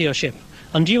us a radio ship.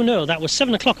 And do you know, that was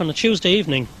 7 o'clock on a Tuesday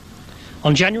evening,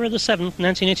 on January the 7th,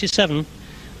 1987,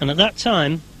 and at that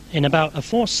time, in about a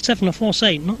force 7 or force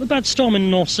 8, not a bad storm in the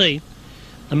North Sea,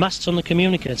 the masts on the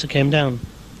communicator came down.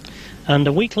 And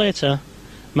a week later,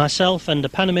 myself and a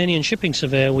Panamanian shipping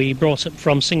surveyor we brought up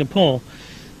from Singapore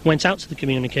went out to the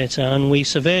communicator and we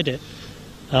surveyed it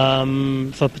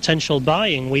for potential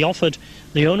buying. We offered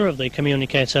the owner of the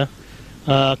communicator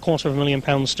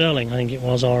 £250,000 I think it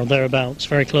was, or thereabouts,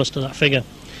 very close to that figure.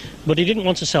 But he didn't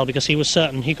want to sell because he was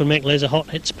certain he could make Laser Hot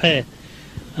Hits pay.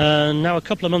 Now a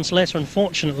couple of months later,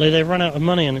 unfortunately, they've run out of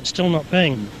money and it's still not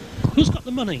paying. Who's got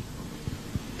the money?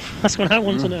 That's what I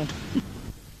want to know.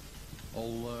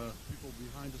 All people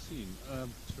behind the scene.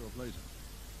 Show of Laser.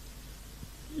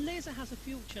 Laser has a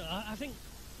future. I think,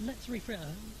 let's rephrase.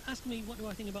 Ask me, what do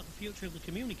I think about the future of the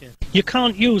communicator? You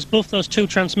can't use both those two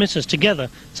transmitters together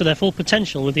to their full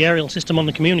potential with the aerial system on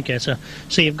the communicator,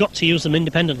 so you've got to use them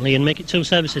independently and make it two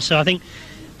services. So I think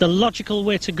the logical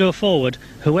way to go forward,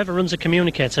 whoever runs a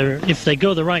communicator, if they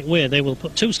go the right way, they will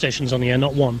put 2 stations on the air,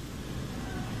 not 1.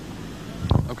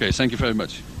 Okay, thank you very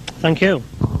much. Thank you.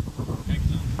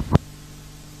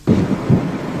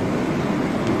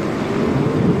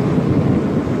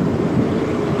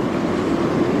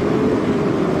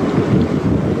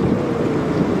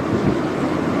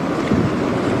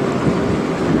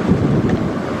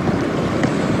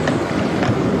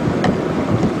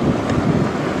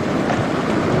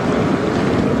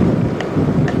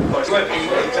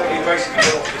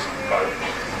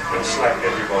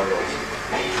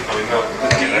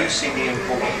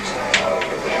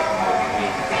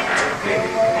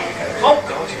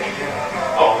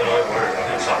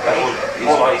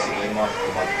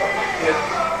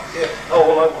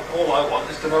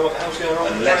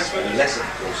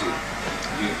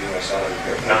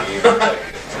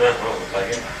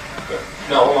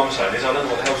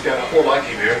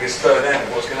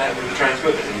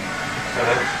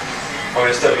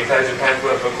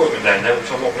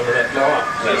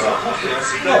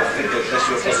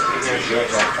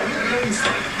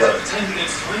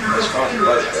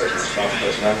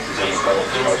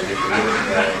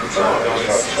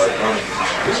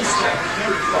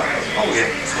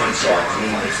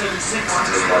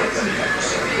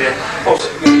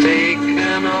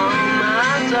 Taken on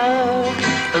my dog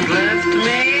and left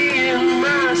me in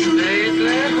my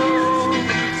stately home,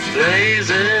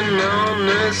 blazing on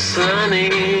a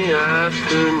sunny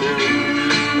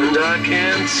afternoon, and I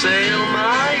can't sail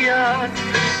my yacht.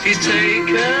 He's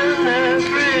taken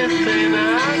everything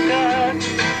I got.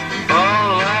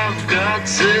 All I've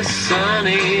got's this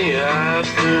sunny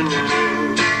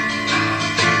afternoon.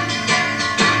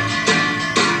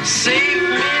 Save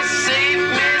me, save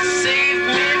me, save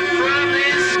me from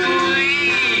this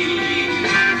squeeze.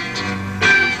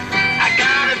 I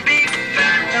got a big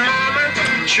fat mama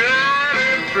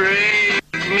trying to break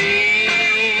me,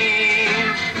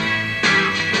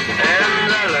 and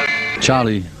I love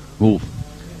Charlie Wolf.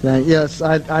 Yes,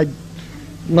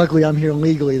 luckily I'm here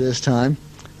legally this time.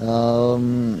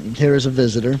 Here as a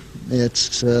visitor.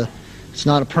 It's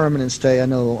not a permanent stay. I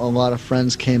know a lot of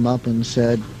friends came up and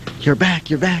said, "You're back,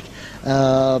 you're back,"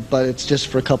 but it's just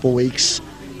for a couple weeks.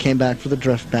 Came back for the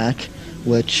Driftback,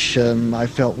 which I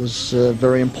felt was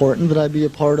very important that I be a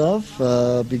part of,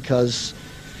 because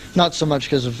not so much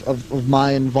because of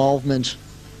my involvement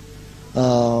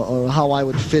or how I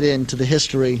would fit into the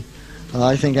history.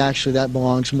 I think actually that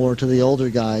belongs more to the older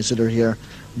guys that are here,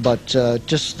 but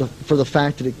just for the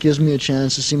fact that it gives me a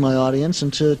chance to see my audience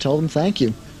and to tell them thank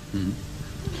you. Mm-hmm.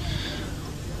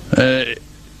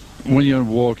 When you're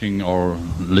working or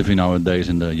living nowadays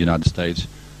in the United States,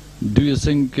 do you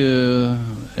think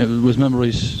with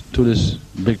memories to this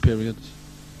big period?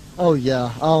 Oh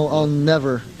yeah, I'll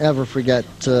never ever forget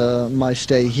my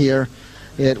stay here.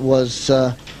 It was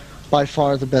by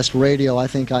far the best radio I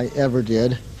think I ever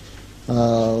did.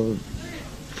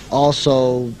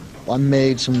 Also, I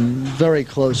made some very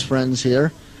close friends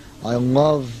here. I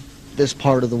love this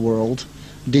part of the world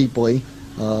deeply.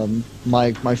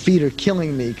 My feet are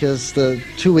killing me because the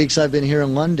 2 weeks I've been here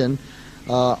in London,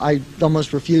 I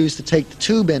almost refuse to take the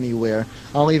tube anywhere.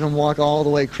 I'll even walk all the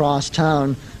way across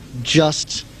town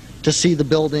just to see the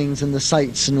buildings and the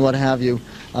sights and what have you.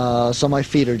 So my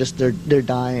feet are just, they're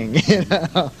dying. You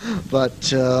know?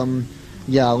 But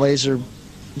yeah, Laser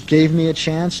gave me a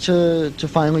chance to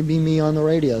finally be me on the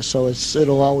radio, so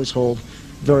it'll always hold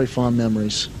very fond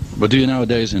memories. What do you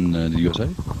nowadays in the USA?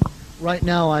 Right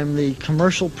now I'm the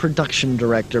commercial production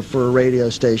director for a radio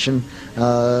station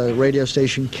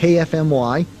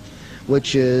KFMY,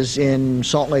 which is in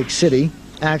Salt Lake City.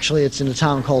 Actually, it's in a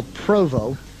town called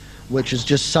Provo, which is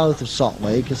just south of Salt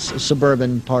Lake. It's a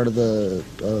suburban part of the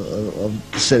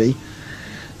city.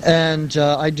 And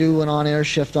I do an on-air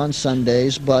shift on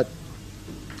Sundays, but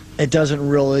it doesn't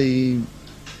really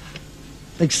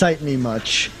excite me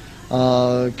much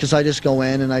because I just go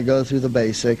in and I go through the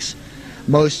basics.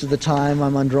 Most of the time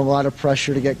I'm under a lot of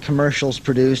pressure to get commercials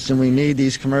produced, and we need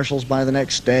these commercials by the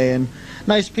next day, and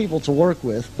nice people to work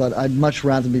with, but I'd much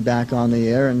rather be back on the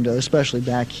air, and especially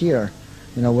back here,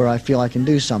 you know, where I feel I can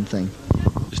do something.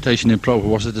 The station in Provo,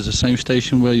 was it the same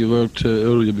station where you worked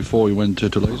earlier before you went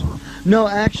to Laser? No,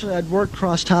 actually I'd worked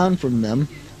cross town from them.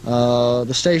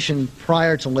 The station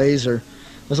prior to Laser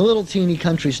was a little teeny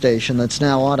country station that's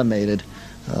now automated.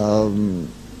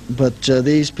 But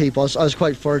these people, I was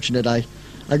quite fortunate. I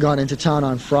got into town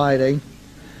on Friday,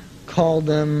 called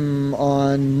them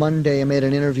on Monday, I made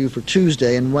an interview for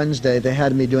Tuesday, and Wednesday they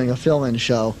had me doing a fill-in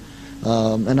show.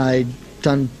 And I'd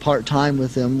done part-time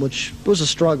with them, which was a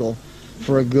struggle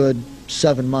for a good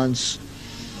 7 months.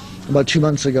 About 2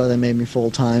 months ago they made me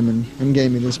full-time and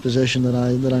gave me this position that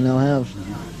I now have.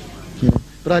 You know,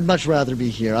 but I'd much rather be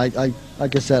here. Like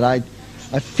I said, I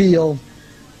feel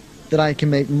that I can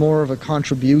make more of a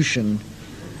contribution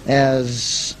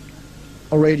as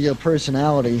a radio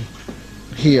personality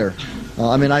here.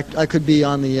 I mean, I could be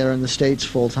on the air in the States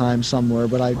full-time somewhere,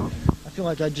 but I feel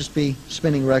like I'd just be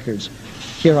spinning records.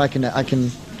 Here I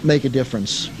can make a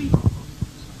difference.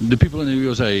 The people in the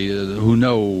USA who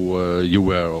know you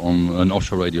were on an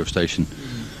offshore radio station,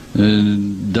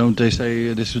 don't they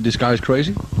say this guy is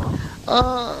crazy?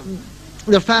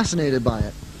 They're fascinated by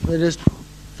it. They're just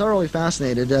thoroughly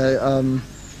fascinated.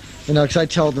 You know, because I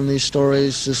tell them these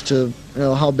stories as to, you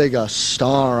know, how big a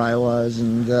star I was,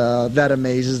 and that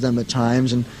amazes them at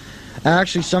times. And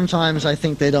actually, sometimes I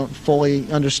think they don't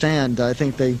fully understand. I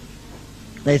think they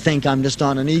think I'm just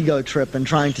on an ego trip and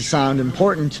trying to sound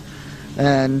important.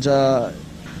 And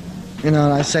you know,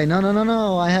 and I say,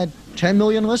 no, I had 10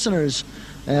 million listeners,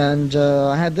 and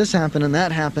I had this happen and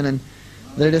that happen, and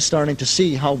they're just starting to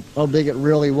see how big it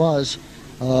really was.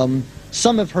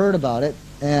 Some have heard about it,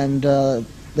 and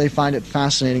they find it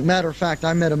fascinating. Matter of fact,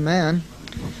 I met a man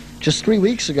just 3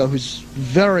 weeks ago who's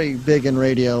very big in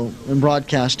radio and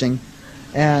broadcasting,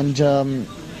 and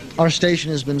our station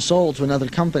has been sold to another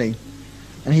company,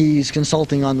 and he's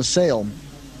consulting on the sale.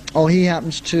 Oh, he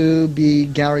happens to be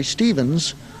Gary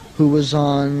Stevens, who was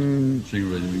on...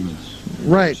 Radio England.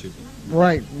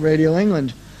 Right, Radio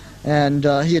England. And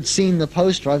he had seen the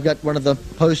poster. I've got one of the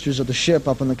posters of the ship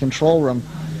up in the control room.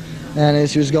 And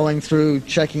as he was going through,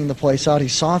 checking the place out, he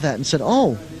saw that and said,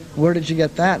 "Oh, where did you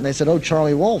get that?" And they said, "Oh,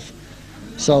 Charlie Wolf."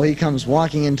 So he comes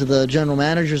walking into the general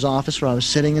manager's office where I was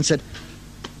sitting and said,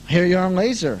 "Here you are on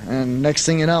Laser." And next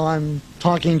thing you know, I'm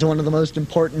talking to one of the most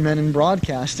important men in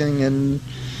broadcasting and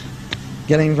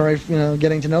getting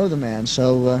to know the man.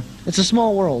 So it's a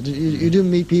small world. You do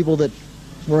meet people that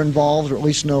were involved or at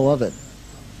least know of it.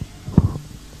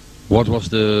 What was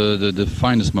the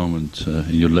finest moment in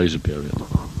your laser period?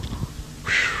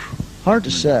 Hard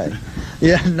to say.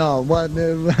 Yeah, no.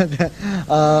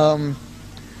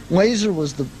 Laser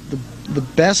was the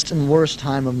best and worst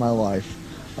time of my life.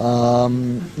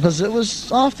 Because it was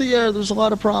off the air, there was a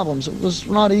lot of problems. It was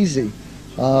not easy.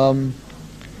 I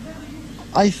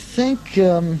think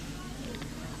the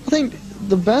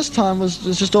best time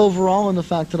was just overall in the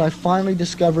fact that I finally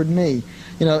discovered me.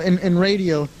 You know, in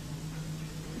radio,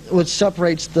 what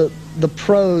separates the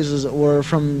pros, as it were,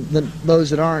 from those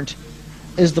that aren't,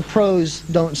 is the pros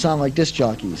don't sound like disc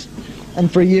jockeys.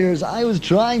 And for years, I was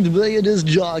trying to be a disc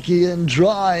jockey and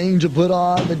trying to put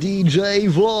on the DJ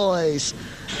voice,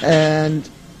 and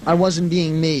I wasn't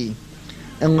being me.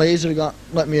 And laser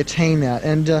let me attain that.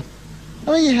 And I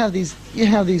mean, you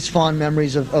have these fond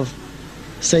memories of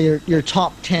say your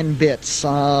top 10 bits.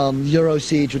 Euro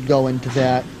Siege would go into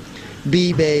that.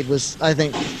 B-Bade was, I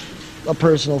think, a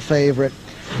personal favorite.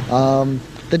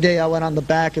 The day I went on the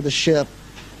back of the ship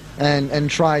and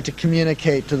tried to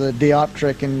communicate to the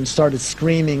dioptric and started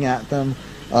screaming at them.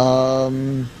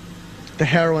 The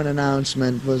heroin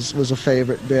announcement was a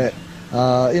favorite bit.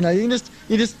 You know, you just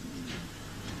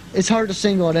it's hard to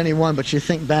single out any one, but you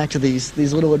think back to these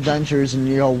little adventures and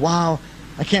you go, wow,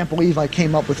 I can't believe I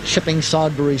came up with Chipping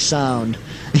Sodbury Sound.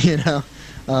 You know,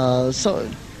 so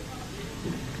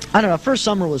I don't know. First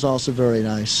summer was also very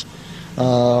nice.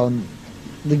 Summertime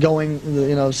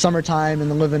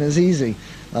and the living is easy.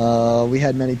 We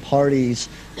had many parties.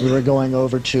 We were going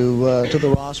over to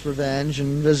the Ross Revenge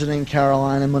and visiting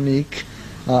Caroline and Monique.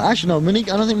 Actually, no,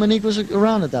 Monique. I don't think Monique was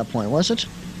around at that point, was it?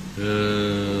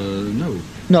 No.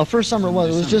 No, first summer it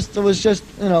was. It was just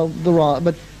you know the Ross.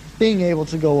 But being able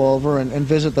to go over and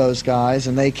visit those guys,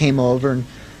 and they came over and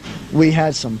we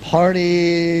had some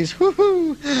parties.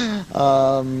 Woohoo!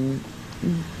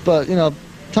 But you know,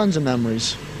 tons of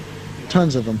memories,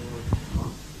 tons of them.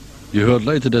 You heard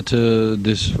later that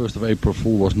this 1st of April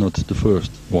Fool was not the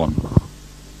first one.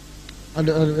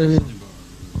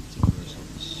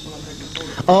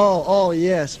 Oh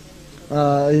yes.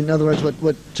 In other words,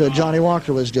 what Johnny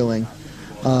Walker was doing.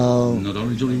 Not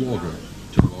only Johnny Walker.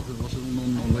 Johnny Walker was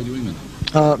on Radio England.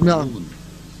 No.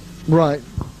 Right.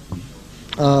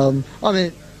 I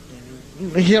mean,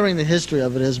 hearing the history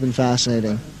of it has been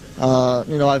fascinating.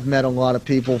 You know, I've met a lot of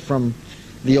people from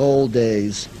the old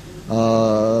days.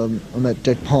 I met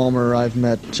Dick Palmer, I've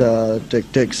met Dick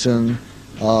Dixon,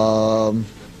 who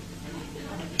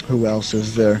else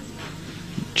is there?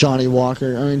 Johnny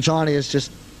Walker. I mean, Johnny is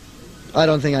just, I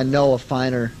don't think I know a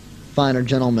finer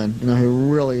gentleman, you know,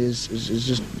 who really is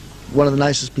just one of the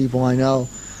nicest people I know.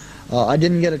 I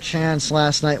didn't get a chance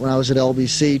last night when I was at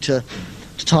LBC to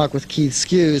talk with Keith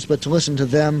Skews, but to listen to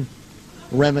them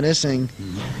reminiscing,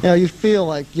 you know, you feel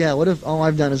like, yeah, what if all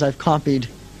I've done is I've copied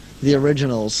the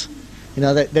originals? You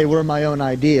know, they were my own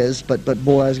ideas, but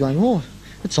boy, I was going, oh,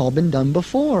 it's all been done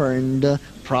before, and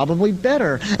probably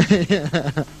better.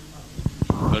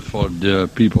 But for the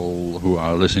people who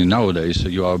are listening nowadays,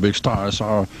 you are a big star.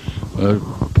 Our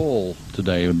poll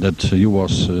today that you were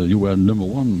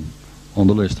 #1 on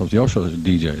the list of the Osho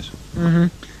DJs. Mm-hmm.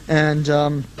 And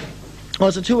well,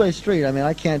 it's a two-way street. I mean,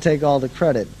 I can't take all the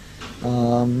credit.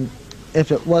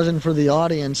 If it wasn't for the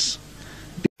audience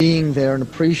being there and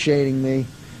appreciating me,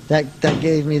 that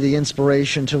gave me the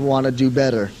inspiration to want to do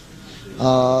better.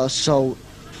 So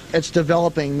it's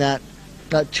developing that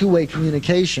two-way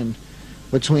communication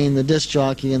between the disc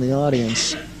jockey and the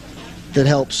audience that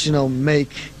helps, you know, made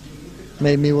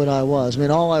me what I was. I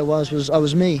mean, all I was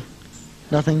me,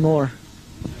 nothing more.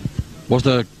 Was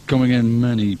there coming in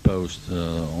many posts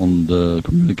on the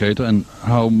communicator, and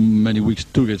how many weeks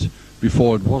took it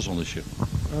before it was on the ship?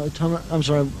 I'm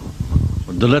sorry.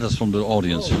 The letters from the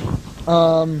audience.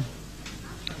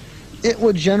 It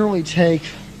would generally take,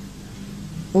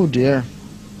 oh dear,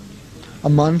 a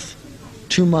month,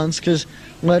 2 months, because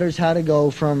letters had to go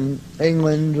from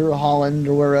England or Holland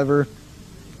or wherever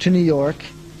to New York,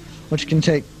 which can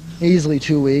take easily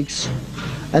 2 weeks.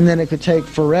 And then it could take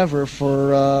forever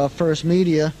for First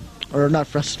Media, or not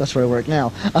First, that's where I work now,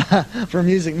 for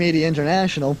Music Media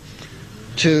International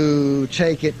to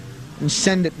take it and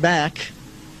send it back.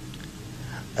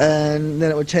 And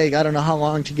then it would take, I don't know how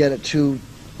long to get it to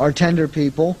our tender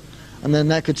people. And then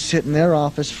that could sit in their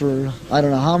office for I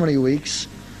don't know how many weeks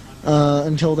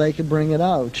until they could bring it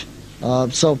out.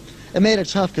 So it made it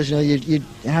tough because, you know, you'd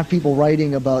have people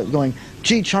writing about going,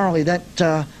 gee, Charlie, that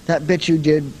bit you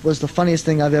did was the funniest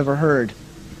thing I've ever heard.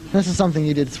 This is something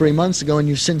you did 3 months ago and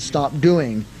you've since stopped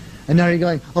doing. And now you're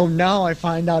going, oh, now I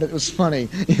find out it was funny.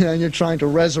 You know, and you're trying to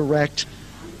resurrect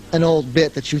an old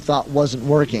bit that you thought wasn't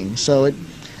working. So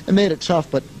it it made it tough,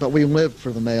 but we lived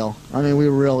for the mail. I mean, we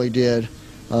really did.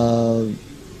 That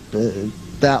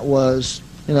was,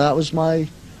 you know, that was my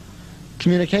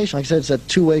communication. Like I said, it's that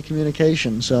two-way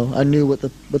communication. So I knew what the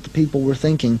people were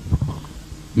thinking.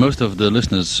 Most of the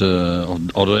listeners, or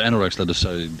the anoraks, let us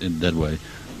say in that way,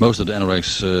 most of the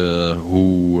anoraks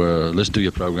who listen to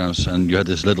your programs and you had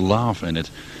this little laugh in it,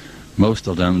 most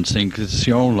of them think it's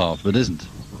your own laugh, but it isn't.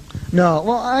 No,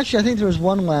 well, actually, I think there was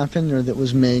one laugh in there that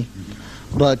was me,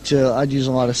 but I'd use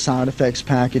a lot of sound effects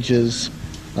packages.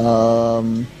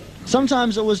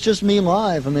 Sometimes it was just me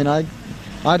live. I mean, I'd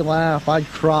laugh, I'd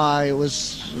cry. It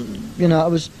was, you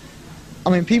know, I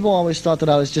mean, people always thought that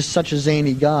I was just such a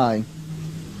zany guy,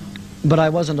 but I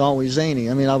wasn't always zany.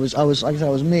 I mean, I was like I said, I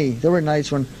was me. There were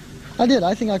nights when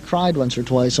I think I cried once or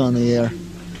twice on the air.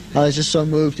 I was just so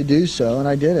moved to do so, and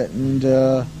I did it. And,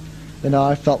 you know,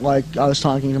 I felt like I was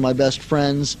talking to my best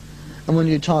friends. And when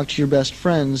you talk to your best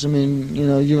friends, I mean, you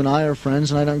know, you and I are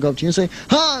friends, and I don't go up to you and say,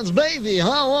 "Hans, baby,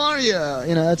 how are you?"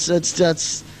 You know,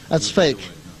 that's fake.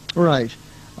 Right.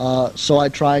 So I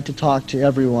tried to talk to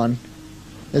everyone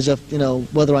as if, you know,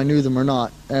 whether I knew them or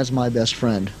not, as my best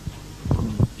friend.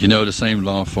 You know, the same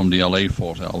laugh from the LA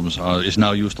Fort albums is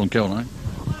now used on Caroline?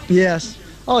 Yes.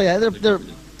 Oh yeah,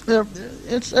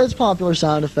 it's popular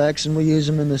sound effects, and we use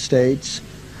them in the States.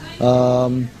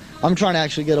 I'm trying to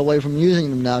actually get away from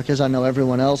using them now because I know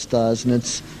everyone else does, and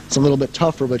it's a little bit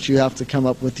tougher, but you have to come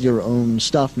up with your own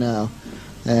stuff now.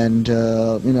 And,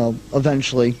 you know,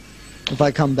 eventually, if I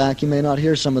come back, you may not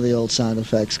hear some of the old sound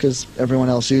effects because everyone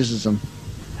else uses them.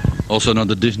 Also not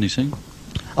the Disney thing?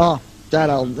 Oh,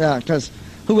 yeah, because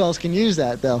who else can use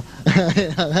that, though?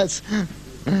 That's...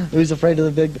 Who's Afraid of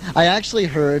the Big... I actually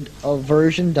heard a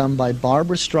version done by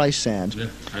Barbara Streisand. Yeah,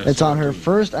 it's on her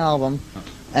first album,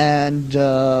 and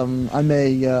I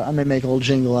may make a little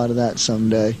jingle out of that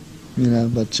someday, you know.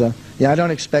 But yeah, I don't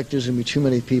expect there's gonna be too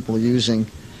many people using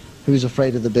 "Who's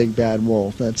Afraid of the Big Bad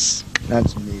Wolf." That's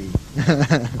me.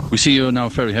 We see you now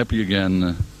very happy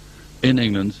again in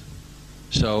England.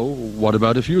 So, what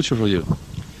about the future for you?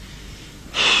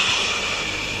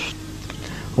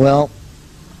 Well,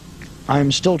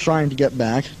 I'm still trying to get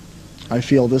back. I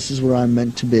feel this is where I'm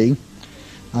meant to be.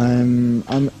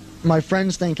 My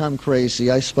friends think I'm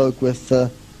crazy. I spoke with a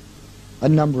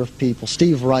number of people.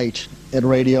 Steve Wright at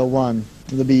Radio 1,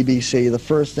 the BBC. The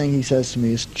first thing he says to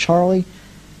me is, "Charlie,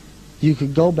 you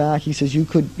could go back." He says, you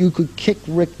could kick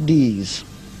Rick Dees.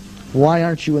 Why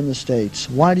aren't you in the States?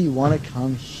 Why do you want to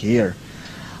come here?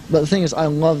 But the thing is, I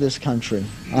love this country.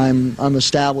 I'm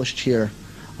established here.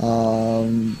 You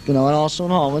know, and also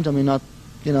in Holland. I mean, not,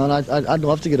 you know, and I'd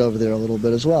love to get over there a little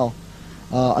bit as well.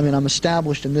 I mean, I'm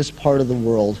established in this part of the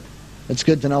world. It's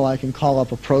good to know I can call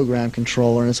up a program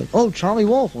controller and it's like, "Oh, Charlie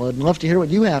Wolf, well, I'd love to hear what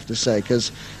you have to say,"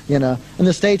 because, you know, in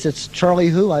the States it's Charlie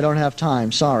who? I don't have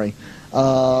time, sorry.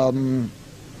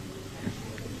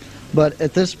 But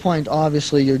at this point,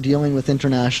 obviously, you're dealing with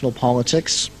international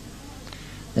politics.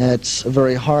 It's a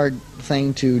very hard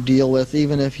thing to deal with,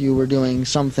 even if you were doing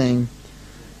something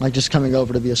like just coming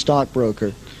over to be a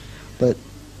stockbroker. But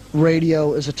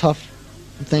radio is a tough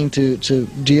thing to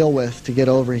deal with, to get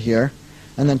over here.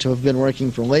 And then to have been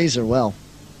working for Laser, well,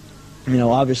 you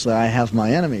know, obviously I have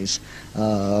my enemies,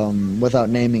 without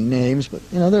naming names, but,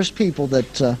 you know, there's people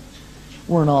that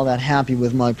weren't all that happy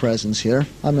with my presence here.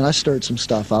 I mean, I stirred some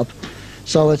stuff up.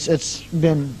 So it's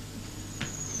been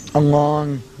a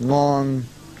long,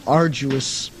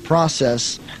 arduous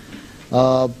process,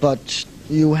 but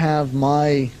you have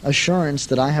my assurance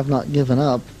that I have not given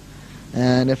up,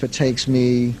 and if it takes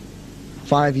me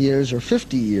 5 years or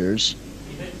 50 years,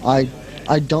 I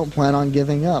don't plan on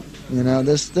giving up. You know,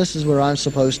 this is where I'm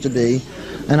supposed to be,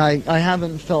 and I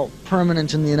haven't felt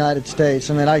permanent in the United States.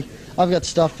 I mean, I've got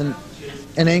stuff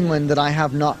in England that I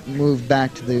have not moved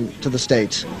back to the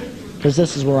States, because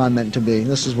this is where I'm meant to be.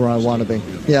 This is where I want to be.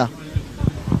 Yeah.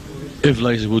 If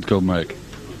Laser would come back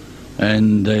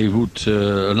and they would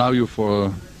allow you for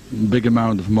a big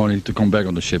amount of money to come back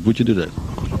on the ship, would you do that?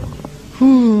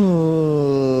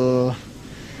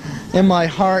 In my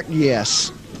heart,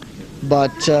 yes.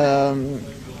 But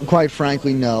quite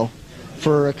frankly, no.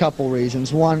 For a couple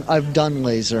reasons. One, I've done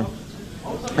Laser.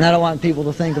 And I don't want people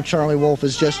to think of Charlie Wolf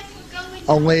as just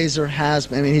a Laser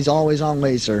has-been. I mean, he's always on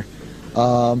Laser.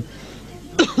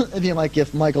 It'd be like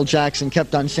if Michael Jackson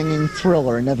kept on singing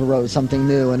Thriller and never wrote something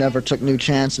new and never took new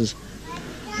chances.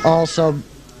 Also,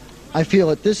 I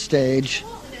feel at this stage,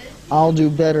 I'll do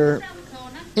better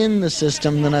in the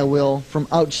system than I will from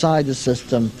outside the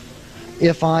system.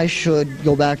 If I should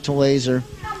go back to Laser,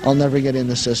 I'll never get in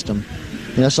the system.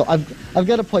 You know, so I've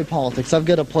got to play politics. I've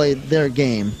got to play their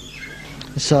game.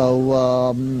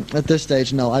 So at this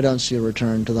stage, no, I don't see a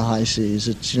return to the high seas.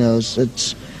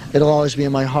 It'll always be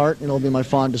in my heart, and it'll be my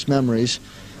fondest memories,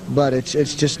 but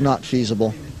it's just not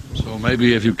feasible. So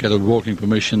maybe if you get a working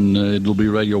permission, it'll be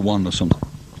Radio 1 or something.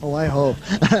 Oh, I hope.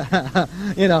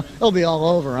 It'll be all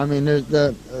over. I mean,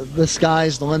 the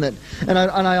sky's the limit. And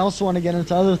I also want to get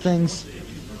into other things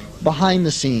behind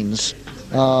the scenes.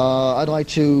 I'd like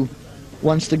to,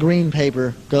 once the green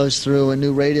paper goes through and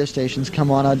new radio stations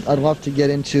come on, I'd love to get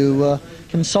into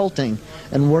consulting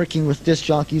and working with disc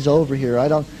jockeys over here. I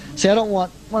don't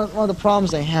want, one of the problems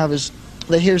they have is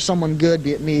they hear someone good,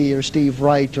 be it me or Steve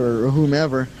Wright or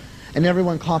whomever, and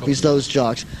everyone copies those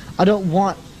jocks. I don't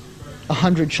want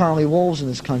 100 Charlie Wolves in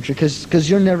this country, because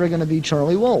you're never going to be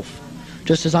Charlie Wolf,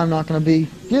 just as I'm not going to be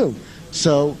you.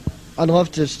 So I'd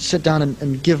love to sit down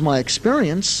and give my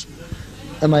experience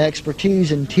and my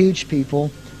expertise and teach people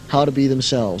how to be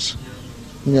themselves,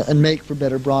 and make for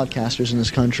better broadcasters in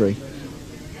this country.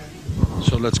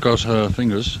 So let's cross our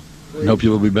fingers and hope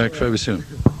you will be back very soon.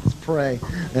 Let's pray.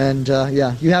 And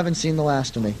yeah, you haven't seen the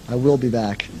last of me. I will be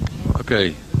back.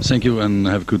 Okay, thank you, and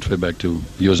have a good trip back to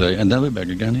USA, and then we're back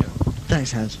again here.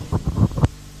 Thanks, Hans.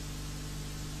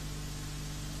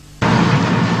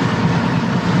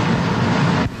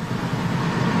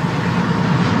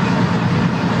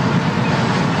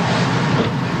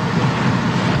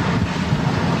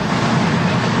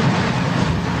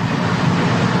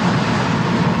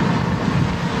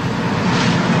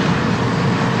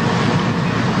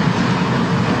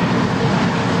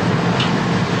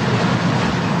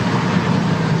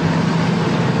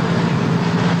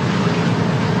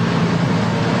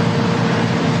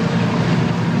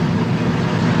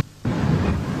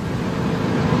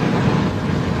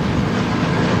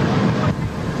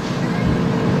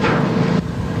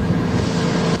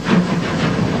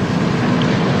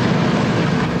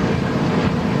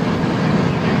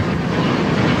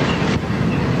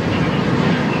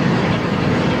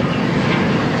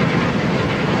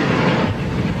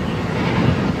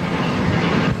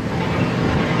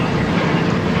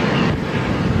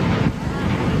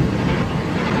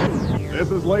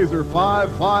 Laser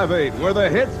 558, where the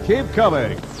hits keep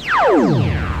coming.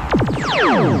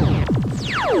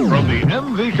 From the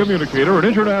MV Communicator in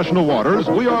international waters,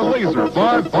 we are Laser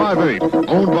 558,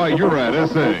 owned by Urad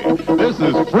SA. This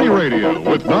is free radio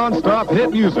with non-stop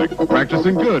hit music,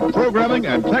 practicing good programming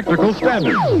and technical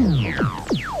standards.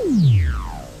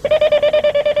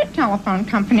 Telephone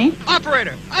company.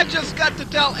 Operator, I've just got to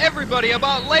tell everybody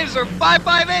about Laser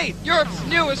 558, Europe's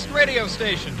newest radio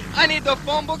station. I need the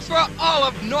phone books for all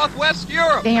of Northwest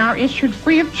Europe. They are issued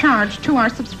free of charge to our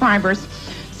subscribers.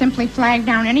 Simply flag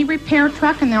down any repair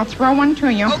truck and they'll throw one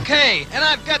to you. Okay, and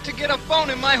I've got to get a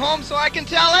phone in my home so I can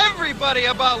tell everybody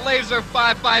about Laser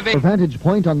 558. A vantage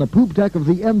point on the poop deck of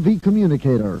the MV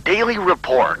Communicator. Daily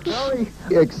reports. Very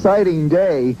exciting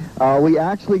day. We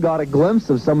actually got a glimpse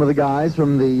of some of the guys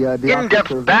from the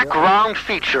In-depth background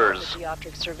features. The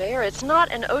Optic Surveyor, it's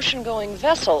not an ocean-going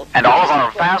vessel. And all of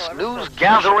our fast news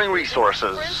gathering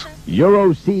resources.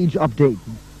 Euro Siege update.